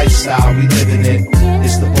Bachelor lifestyle we living in.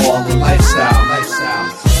 It's the baller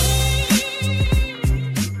lifestyle.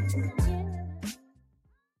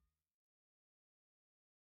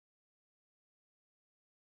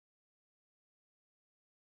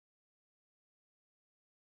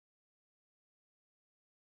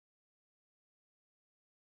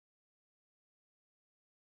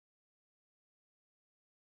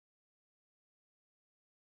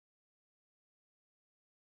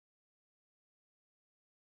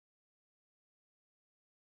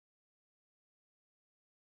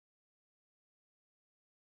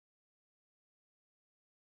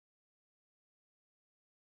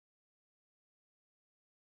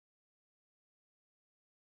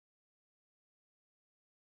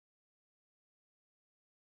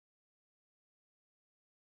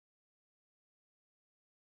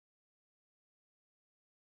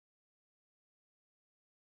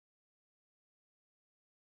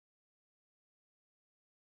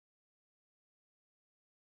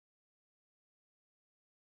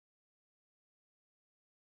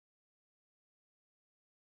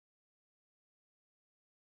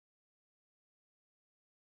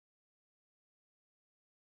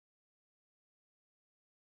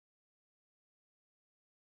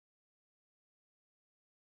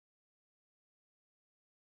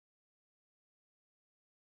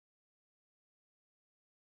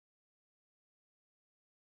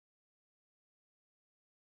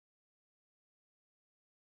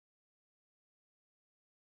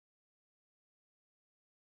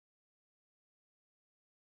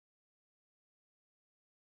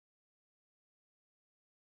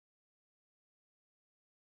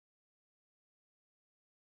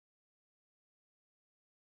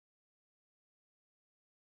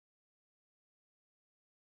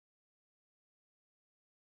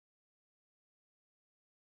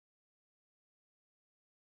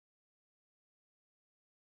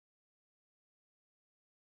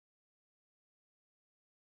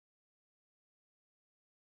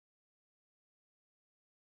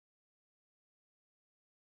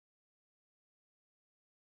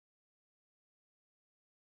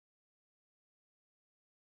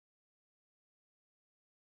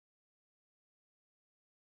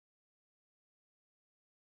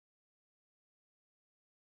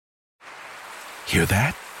 Hear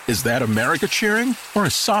that? Is that America cheering or a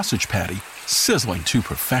sausage patty sizzling to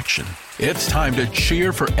perfection. It's time to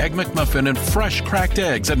cheer for Egg McMuffin and fresh cracked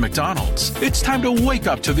eggs at McDonald's. It's time to wake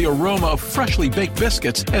up to the aroma of freshly baked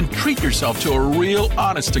biscuits and treat yourself to a real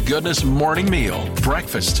honest-to-goodness morning meal.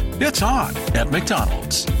 Breakfast, it's on at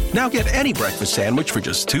McDonald's. Now get any breakfast sandwich for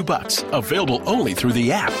just $2. Available only through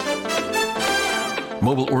the app.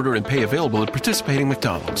 Mobile order and pay available at participating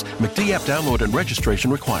McDonald's. McD app download and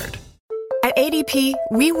registration required. At ADP,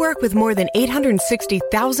 we work with more than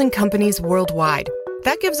 860,000 companies worldwide.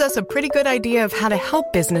 That gives us a pretty good idea of how to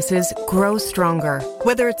help businesses grow stronger.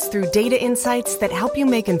 Whether it's through data insights that help you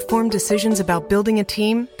make informed decisions about building a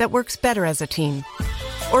team that works better as a team,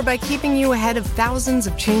 or by keeping you ahead of thousands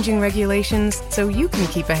of changing regulations so you can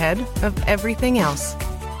keep ahead of everything else.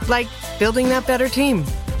 Like building that better team.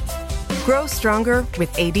 Grow stronger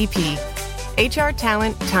with ADP. HR,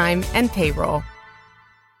 talent, time, and payroll.